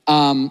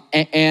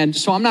 And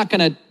so I'm not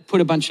gonna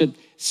put a bunch of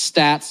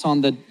stats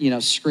on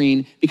the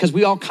screen because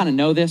we all kind of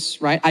know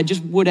this, right? I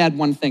just would add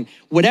one thing.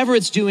 Whatever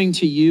it's doing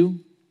to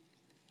you,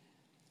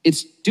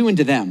 it's doing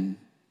to them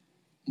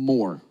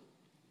more.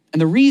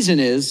 And the reason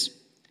is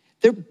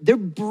their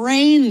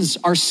brains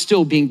are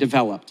still being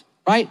developed,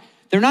 right?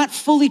 They're not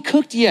fully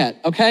cooked yet,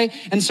 okay?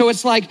 And so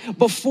it's like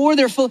before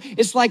they're full,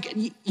 it's like,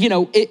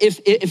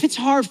 if it's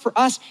hard for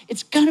us,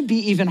 it's gonna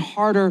be even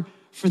harder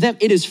for them.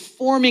 It is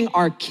forming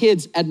our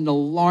kids at an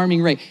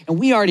alarming rate. And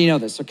we already know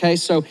this, okay?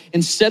 So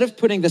instead of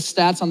putting the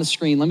stats on the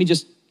screen, let me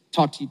just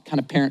talk to you kind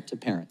of parent to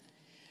parent.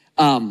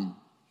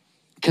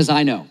 Because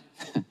I know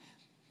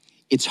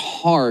it's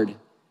hard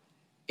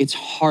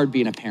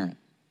being a parent.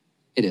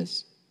 It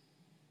is.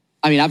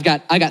 I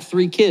got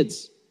 3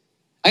 kids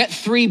I got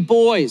 3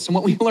 boys. And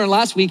what we learned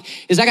last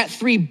week is I got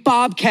 3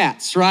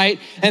 bobcats, right?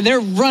 And they're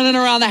running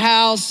around the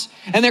house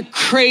and they're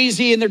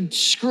crazy and they're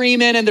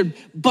screaming and they're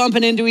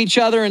bumping into each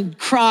other and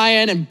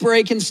crying and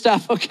breaking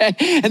stuff, okay?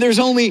 And there's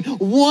only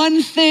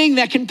one thing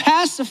that can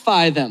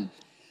pacify them: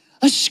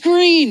 a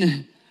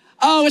screen.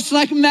 Oh, it's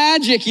like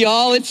magic,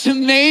 y'all. It's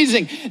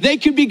amazing. They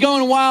could be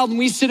going wild and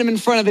we sit them in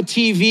front of a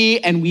TV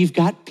and we've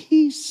got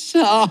peace.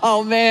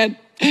 Oh man,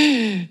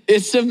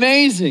 it's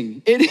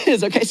amazing. It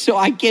is. Okay, so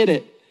I get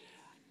it.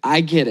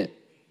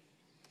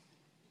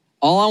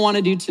 All I want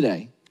to do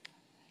today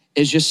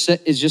is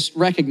just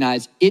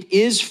recognize it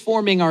is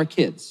forming our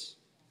kids,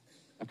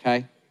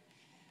 okay?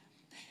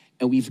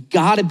 And we've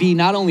got to be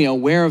not only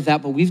aware of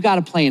that, but we've got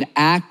to play an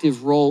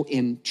active role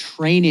in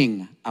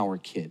training our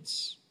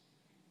kids,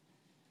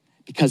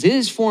 because it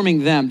is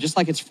forming them just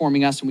like it's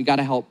forming us, and we got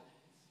to help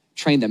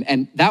train them.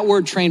 And that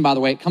word train, by the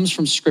way, it comes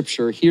from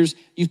scripture.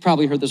 You've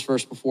probably heard this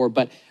verse before,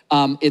 but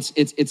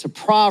it's a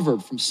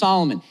proverb from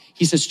Solomon.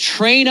 He says,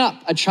 train up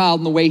a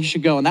child in the way he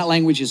should go. And that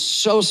language is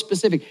so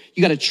specific.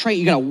 You got to train,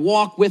 you got to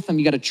walk with them.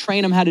 You got to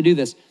train them how to do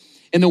this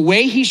in the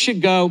way he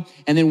should go.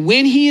 And then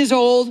when he is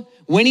old,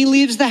 when he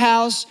leaves the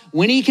house,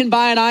 when he can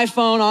buy an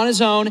iPhone on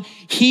his own,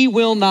 he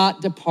will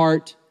not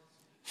depart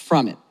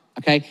from it.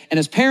 Okay. And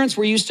as parents,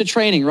 we're used to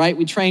training, right?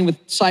 We train with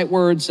sight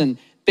words and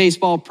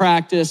baseball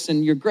practice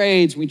and your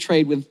grades. We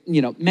trade with,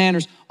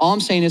 manners. All I'm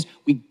saying is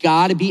we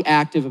got to be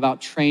active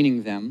about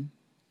training them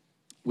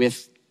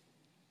with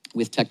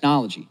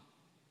technology,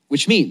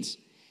 which means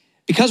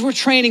because we're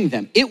training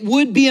them, it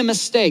would be a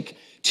mistake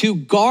to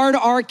guard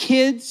our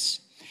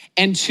kids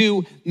and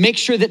to make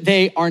sure that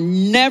they are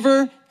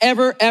never,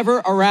 ever, ever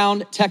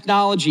around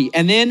technology.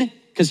 And then,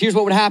 because here's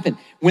what would happen.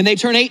 When they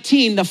turn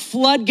 18, the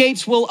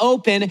floodgates will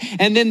open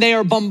and then they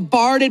are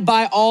bombarded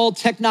by all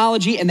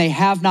technology and they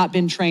have not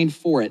been trained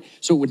for it.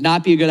 So it would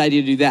not be a good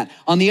idea to do that.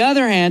 On the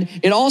other hand,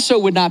 it also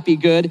would not be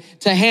good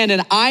to hand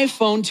an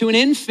iPhone to an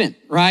infant,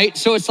 right?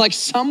 So it's like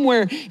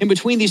somewhere in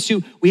between these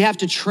two, we have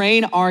to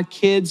train our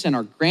kids and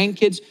our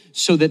grandkids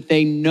so that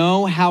they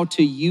know how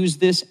to use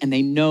this and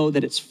they know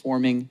that it's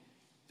forming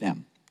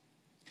them.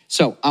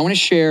 So I want to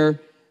share,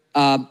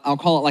 I'll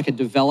call it like a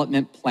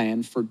development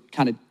plan for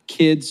kind of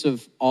kids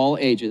of all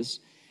ages.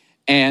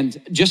 And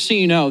just so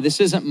you know, this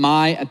isn't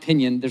my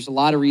opinion. There's a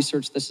lot of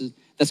research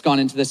that's gone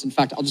into this. In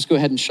fact, I'll just go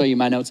ahead and show you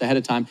my notes ahead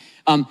of time.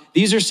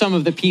 These are some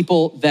of the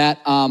people that,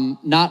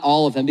 not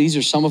all of them, these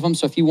are some of them.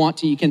 So if you want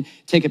to, you can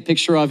take a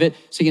picture of it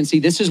so you can see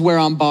this is where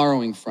I'm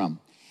borrowing from.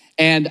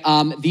 And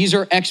these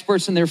are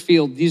experts in their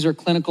field. These are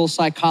clinical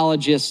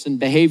psychologists and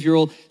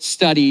behavioral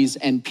studies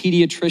and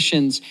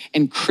pediatricians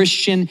and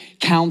Christian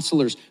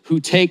counselors who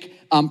take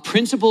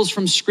principles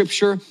from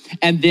scripture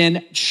and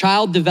then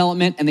child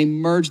development, and they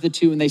merge the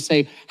two and they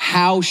say,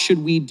 how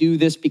should we do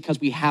this? Because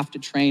we have to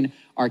train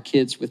our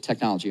kids with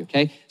technology,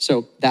 okay?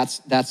 So that's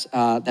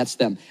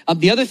them.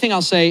 The other thing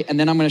I'll say, and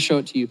then I'm gonna show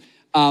it to you,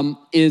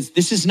 is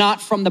this is not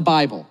from the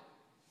Bible,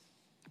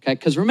 okay?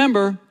 Because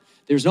remember,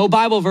 there's no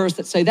Bible verse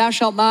that say, thou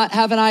shalt not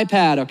have an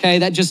iPad, okay?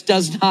 That just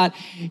does not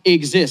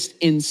exist.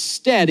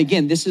 Instead,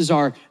 again, this is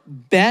our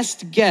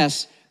best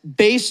guess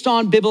based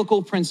on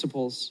biblical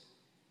principles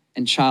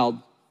and child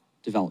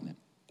development.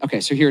 Okay,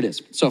 so here it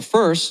is. So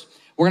first,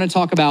 we're gonna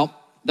talk about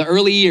the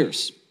early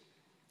years,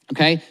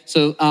 okay?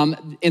 So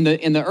in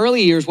the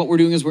early years, what we're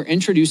doing is we're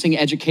introducing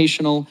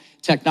educational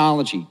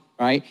technology,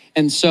 right?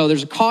 And so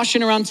there's a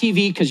caution around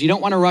TV because you don't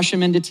want to rush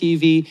them into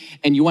TV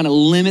and you want to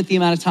limit the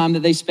amount of time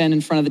that they spend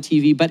in front of the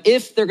TV. But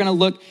if they're going to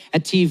look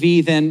at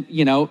TV, then,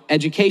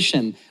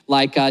 education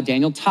like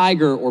Daniel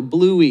Tiger or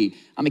Bluey.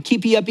 I'm a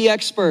keepy uppy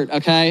expert,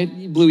 okay?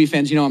 Bluey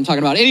fans, you know what I'm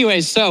talking about.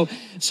 Anyways, so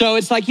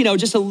it's like,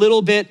 just a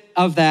little bit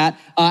of that.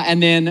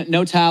 And then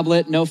no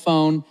tablet, no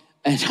phone,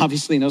 and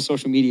obviously no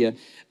social media.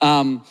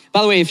 By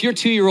the way, if your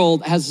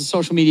 2-year-old has a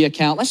social media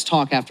account, let's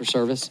talk after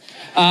service.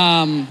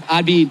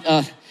 I'd be...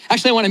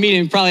 Actually, I want to meet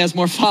him. He probably has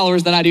more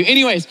followers than I do.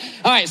 Anyways,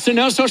 all right, so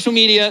no social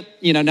media,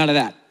 none of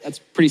that. That's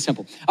pretty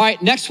simple. All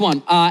right, next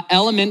one,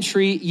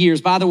 elementary years.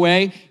 By the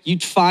way, you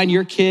find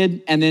your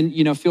kid and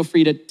then, feel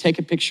free to take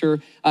a picture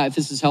if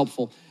this is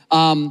helpful.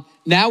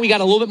 Now we got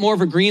a little bit more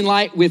of a green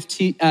light with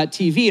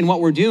TV, and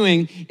what we're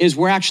doing is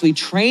we're actually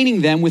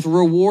training them with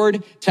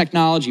reward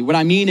technology. What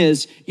I mean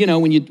is,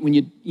 when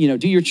you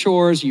do your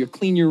chores, or you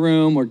clean your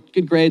room, or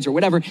good grades, or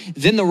whatever,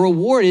 then the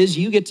reward is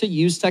you get to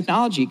use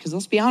technology. Because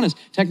let's be honest,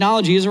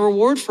 technology is a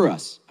reward for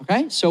us.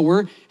 Okay, so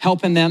we're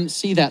helping them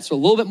see that. So a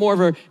little bit more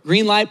of a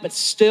green light, but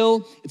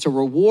still, it's a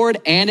reward,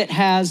 and it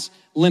has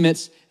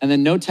limits. And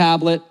then no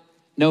tablet,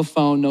 no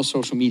phone, no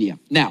social media.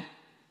 Now,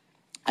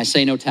 I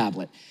say no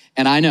tablet.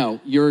 And I know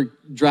you're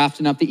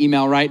drafting up the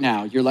email right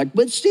now. You're like,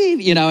 but Steve,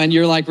 and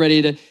you're like ready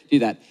to do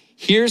that.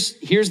 Here's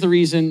the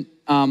reason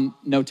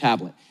no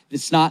tablet.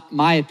 It's not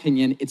my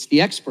opinion, it's the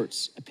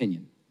expert's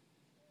opinion.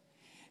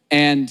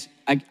 And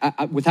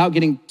I, without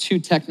getting too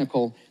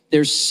technical,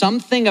 there's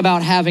something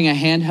about having a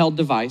handheld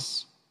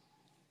device.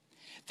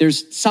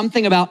 There's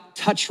something about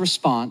touch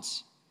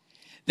response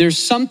There's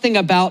something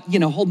about,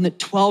 holding it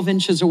 12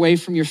 inches away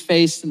from your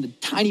face and the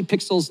tiny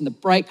pixels and the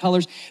bright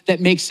colors that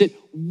makes it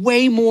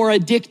way more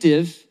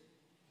addictive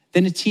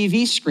than a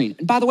TV screen.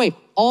 And by the way,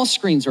 all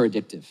screens are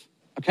addictive,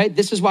 okay?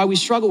 This is why we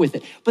struggle with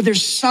it. But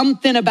there's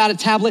something about a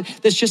tablet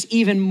that's just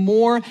even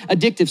more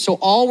addictive. So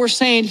all we're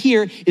saying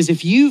here is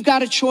if you've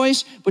got a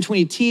choice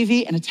between a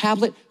TV and a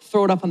tablet,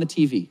 throw it up on the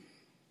TV.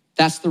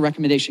 That's the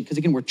recommendation, because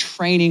again, we're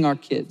training our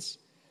kids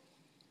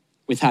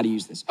with how to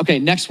use this. Okay,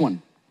 next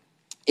one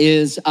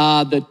is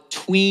the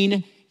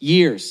tween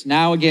years.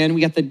 Now again,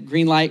 we got the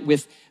green light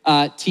with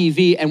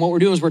TV, and what we're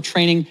doing is we're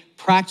training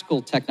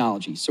practical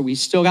technology. So we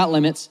still got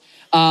limits.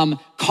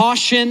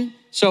 Caution.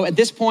 So at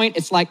this point,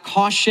 it's like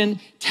caution,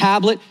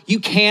 tablet. You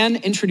can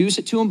introduce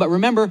it to them, but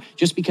remember,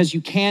 just because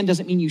you can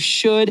doesn't mean you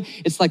should.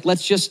 It's like,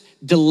 let's just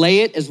delay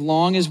it as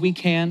long as we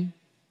can,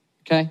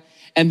 okay?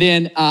 And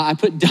then I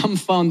put dumb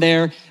phone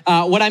there.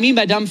 What I mean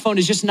by dumb phone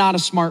is just not a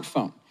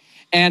smartphone.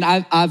 And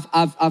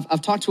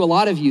I've talked to a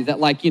lot of you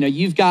that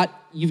you've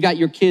got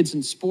your kids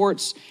in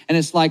sports, and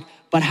it's like,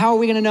 but how are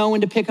we gonna know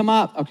when to pick them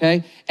up,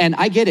 okay? And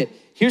I get it.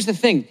 Here's the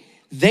thing.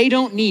 They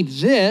don't need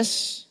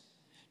this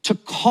to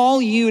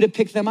call you to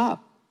pick them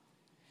up.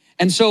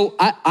 And so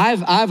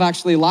I've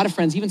actually a lot of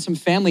friends, even some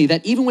family,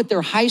 that even with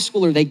their high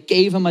schooler, they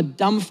gave them a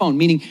dumb phone,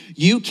 meaning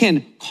you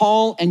can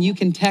call and you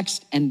can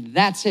text and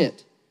that's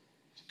it.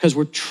 Because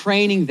we're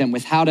training them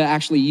with how to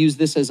actually use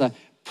this as a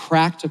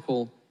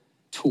practical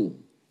tool.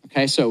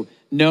 Okay, so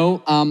no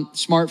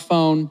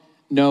smartphone,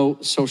 no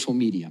social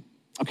media.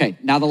 Okay,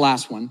 now the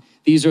last one.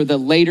 These are the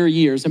later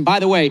years. And by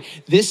the way,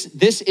 this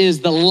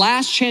is the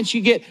last chance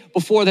you get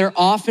before they're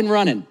off and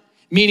running.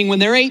 Meaning when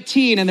they're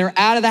 18 and they're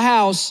out of the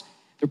house,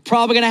 they're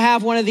probably gonna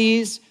have one of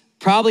these,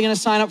 probably gonna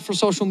sign up for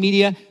social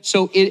media.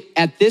 So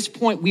at this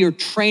point, we are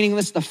training,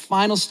 this is the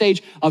final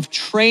stage of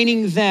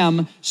training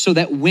them so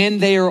that when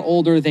they are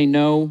older, they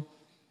know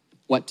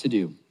what to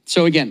do.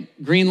 So again,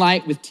 green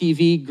light with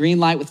TV, green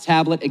light with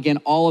tablet. Again,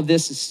 all of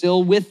this is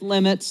still with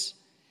limits.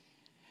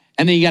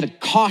 And then you got a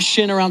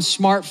caution around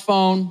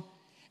smartphone.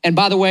 And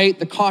by the way,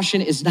 the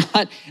caution is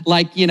not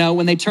like,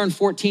 when they turn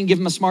 14, give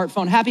them a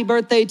smartphone. Happy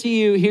birthday to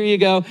you, here you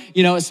go.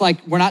 It's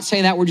like, we're not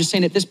saying that, we're just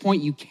saying at this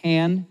point you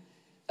can.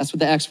 That's what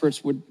the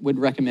experts would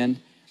recommend.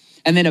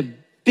 And then a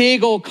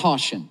big old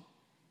caution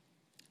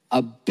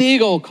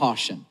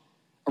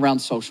around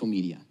social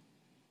media.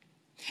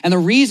 And the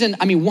reason,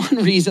 one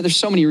reason, there's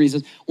so many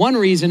reasons. One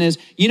reason is,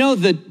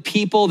 the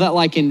people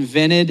that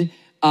invented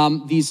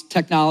these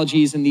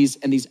technologies and these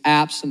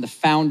apps and the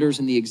founders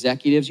and the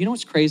executives, you know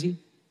what's crazy?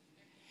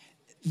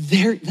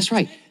 That's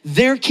right,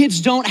 their kids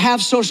don't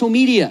have social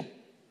media.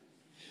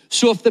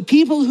 So if the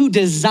people who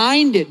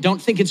designed it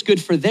don't think it's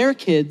good for their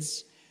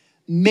kids,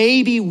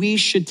 maybe we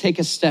should take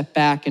a step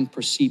back and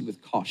proceed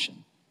with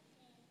caution.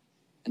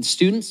 And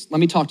students, let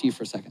me talk to you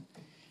for a second,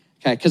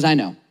 okay? Because I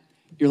know.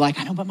 You're like,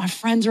 I know, but my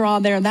friends are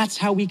on there and that's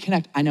how we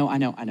connect. I know.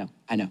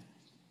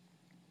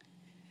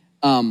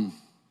 I'm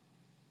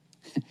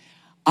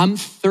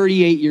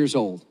 38 years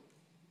old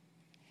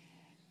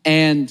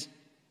and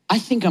I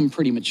think I'm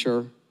pretty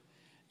mature.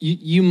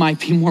 You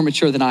might be more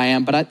mature than I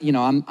am, but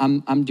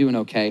I'm doing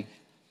okay.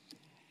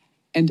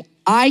 And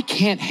I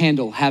can't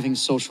handle having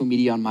social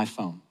media on my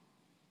phone.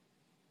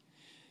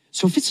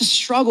 So if it's a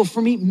struggle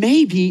for me,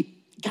 maybe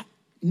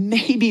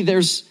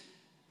there's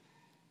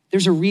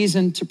a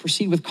reason to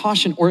proceed with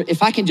caution, or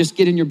if I can just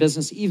get in your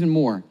business even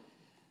more.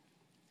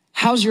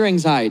 How's your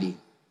anxiety?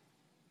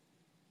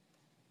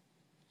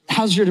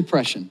 How's your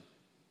depression?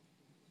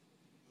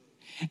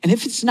 And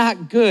if it's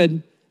not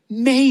good,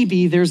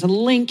 maybe there's a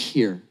link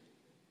here.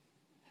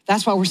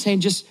 That's why we're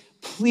saying just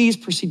please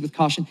proceed with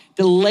caution.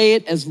 Delay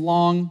it as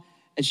long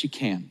as you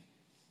can,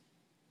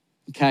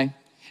 okay?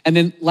 And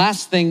then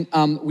last thing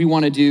we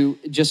wanna do,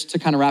 just to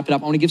kind of wrap it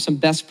up, I wanna give some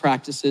best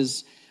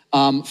practices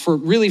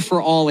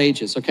for all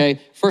ages, okay?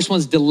 First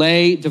one's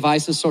delay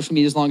devices, social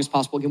media as long as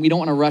possible. Again, we don't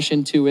wanna rush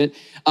into it.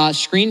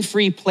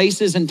 Screen-free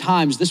places and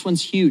times. This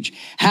one's huge.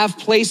 Have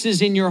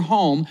places in your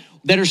home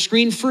that are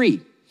screen-free.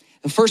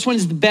 The first one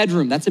is the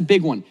bedroom. That's a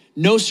big one.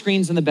 No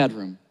screens in the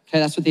bedroom. Okay,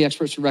 that's what the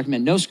experts would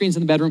recommend. No screens in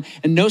the bedroom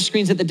and no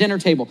screens at the dinner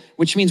table,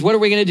 which means what are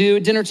we gonna do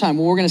at dinner time?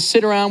 Well, we're gonna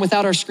sit around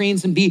without our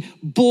screens and be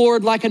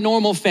bored like a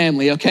normal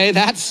family, okay?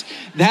 That's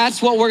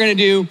what we're gonna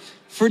do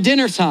for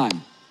dinner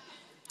time.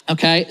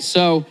 Okay,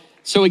 so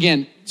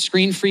again,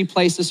 screen-free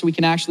places so we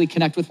can actually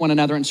connect with one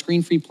another, and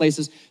screen-free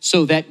places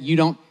so that you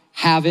don't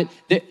have it.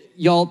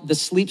 Y'all, the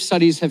sleep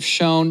studies have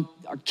shown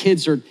our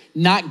kids are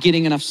not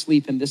getting enough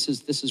sleep, and this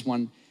is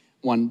one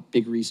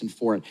big reason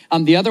for it.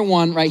 The other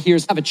one right here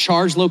is have a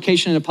charge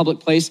location in a public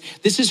place.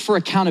 This is for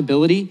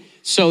accountability,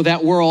 so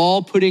that we're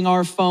all putting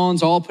our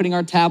phones, all putting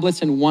our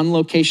tablets in one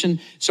location.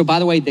 So by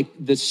the way,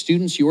 the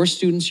students,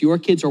 your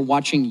kids are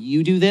watching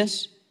you do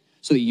this,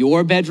 so that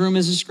your bedroom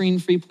is a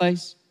screen-free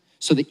place,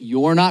 so that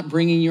you're not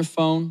bringing your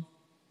phone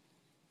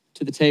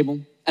to the table.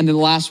 And then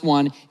the last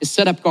one is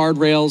set up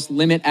guardrails,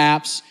 limit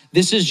apps.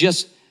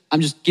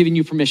 I'm just giving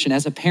you permission.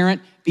 As a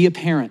parent, be a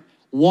parent.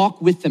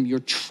 Walk with them. You're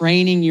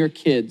training your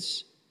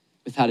kids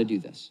with how to do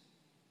this.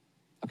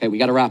 Okay, we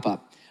got to wrap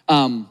up.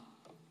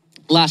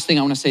 Last thing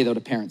I want to say though to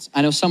parents.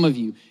 I know some of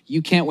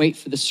you can't wait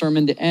for the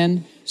sermon to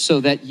end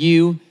so that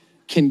you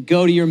can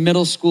go to your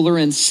middle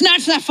schooler and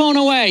snatch that phone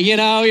away. You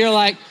know, you're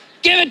like,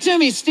 give it to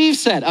me, Steve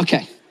said.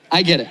 Okay,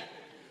 I get it.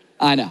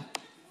 I know.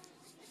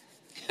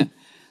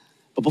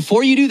 But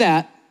before you do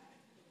that,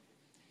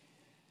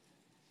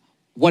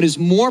 what is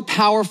more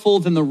powerful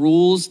than the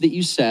rules that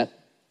you set,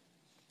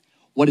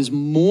 what is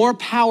more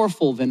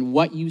powerful than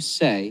what you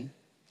say,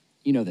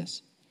 you know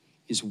this,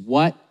 is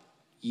what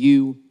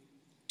you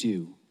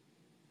do.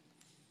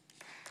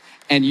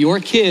 And your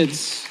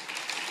kids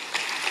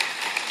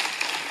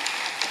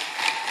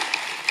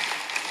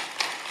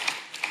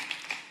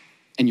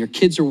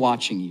are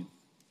watching you.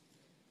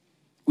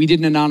 We did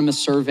an anonymous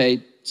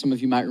survey, some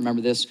of you might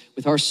remember this,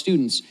 with our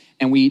students,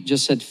 and we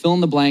just said, fill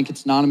in the blank,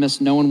 it's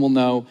anonymous, no one will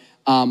know,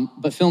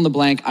 but fill in the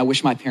blank, I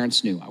wish my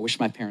parents knew, I wish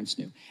my parents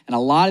knew. And a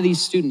lot of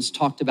these students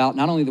talked about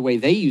not only the way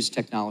they use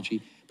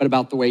technology, but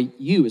about the way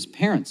you as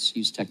parents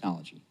use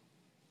technology.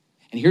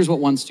 And here's what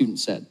one student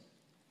said.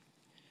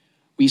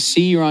 We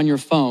see you're on your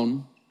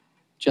phone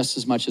just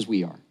as much as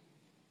we are.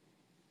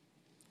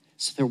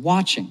 So they're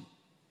watching.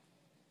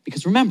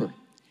 Because remember,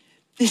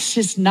 this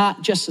is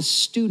not just a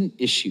student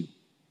issue.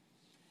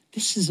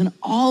 This is an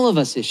all of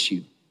us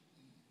issue.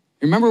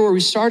 Remember where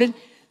we started?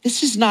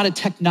 This is not a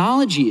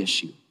technology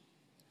issue.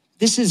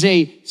 This is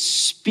a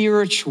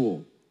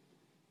spiritual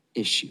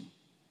issue.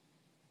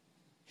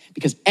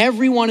 Because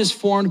everyone is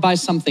formed by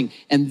something,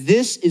 and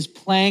this is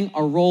playing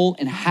a role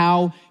in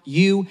how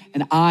you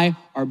and I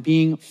are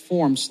being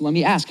formed. So let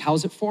me ask, how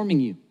is it forming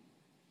you?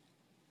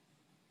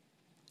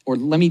 Or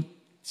let me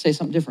say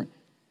something different.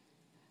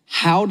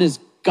 How does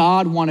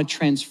God want to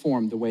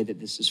transform the way that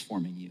this is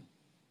forming you?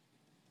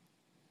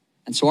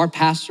 And so our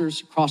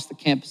pastors across the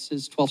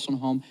campuses, 12 Stone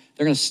Home,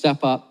 they're going to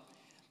step up.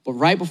 But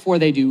right before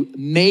they do,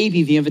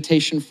 maybe the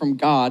invitation from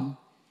God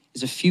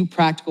is a few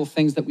practical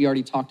things that we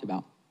already talked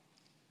about.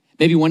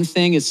 Maybe one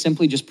thing is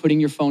simply just putting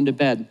your phone to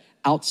bed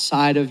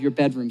outside of your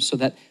bedroom so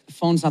that the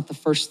phone's not the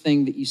first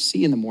thing that you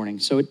see in the morning,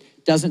 so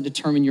it doesn't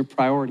determine your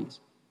priorities.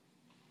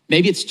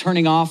 Maybe it's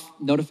turning off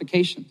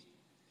notifications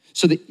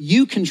so that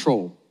you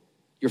control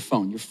your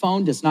phone. Your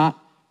phone does not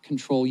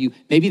control you.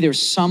 Maybe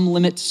there's some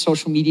limit to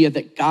social media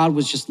that God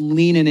was just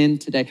leaning in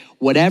today.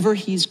 Whatever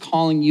he's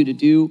calling you to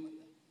do,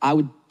 I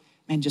would,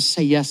 just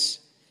say yes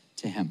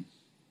to him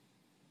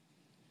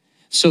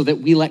so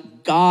that we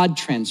let God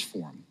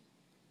transform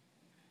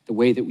the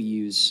way that we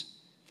use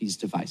these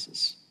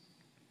devices.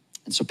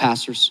 And so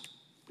pastors,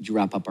 would you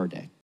wrap up our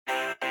day?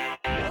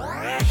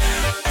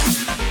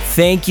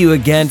 Thank you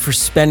again for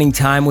spending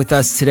time with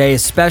us today. A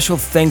special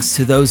thanks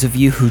to those of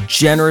you who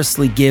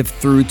generously give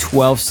through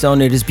 12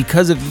 Stone. It is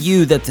because of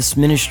you that this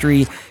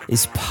ministry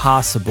is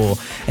possible.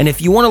 And if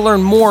you want to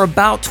learn more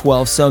about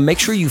 12 Stone, make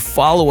sure you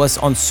follow us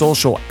on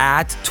social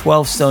at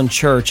 12 Stone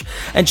Church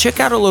and check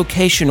out a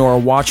location or a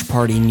watch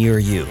party near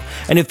you.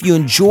 And if you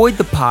enjoyed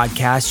the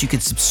podcast, you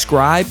could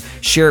subscribe,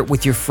 share it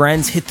with your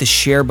friends, hit the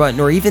share button,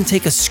 or even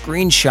take a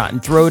screenshot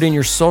and throw it in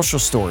your social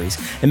stories.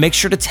 And make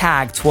sure to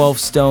tag 12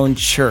 Stone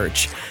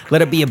Church.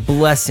 Let it be a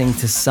blessing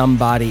to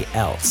somebody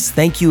else.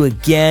 Thank you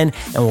again,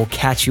 and we'll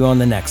catch you on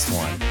the next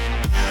one.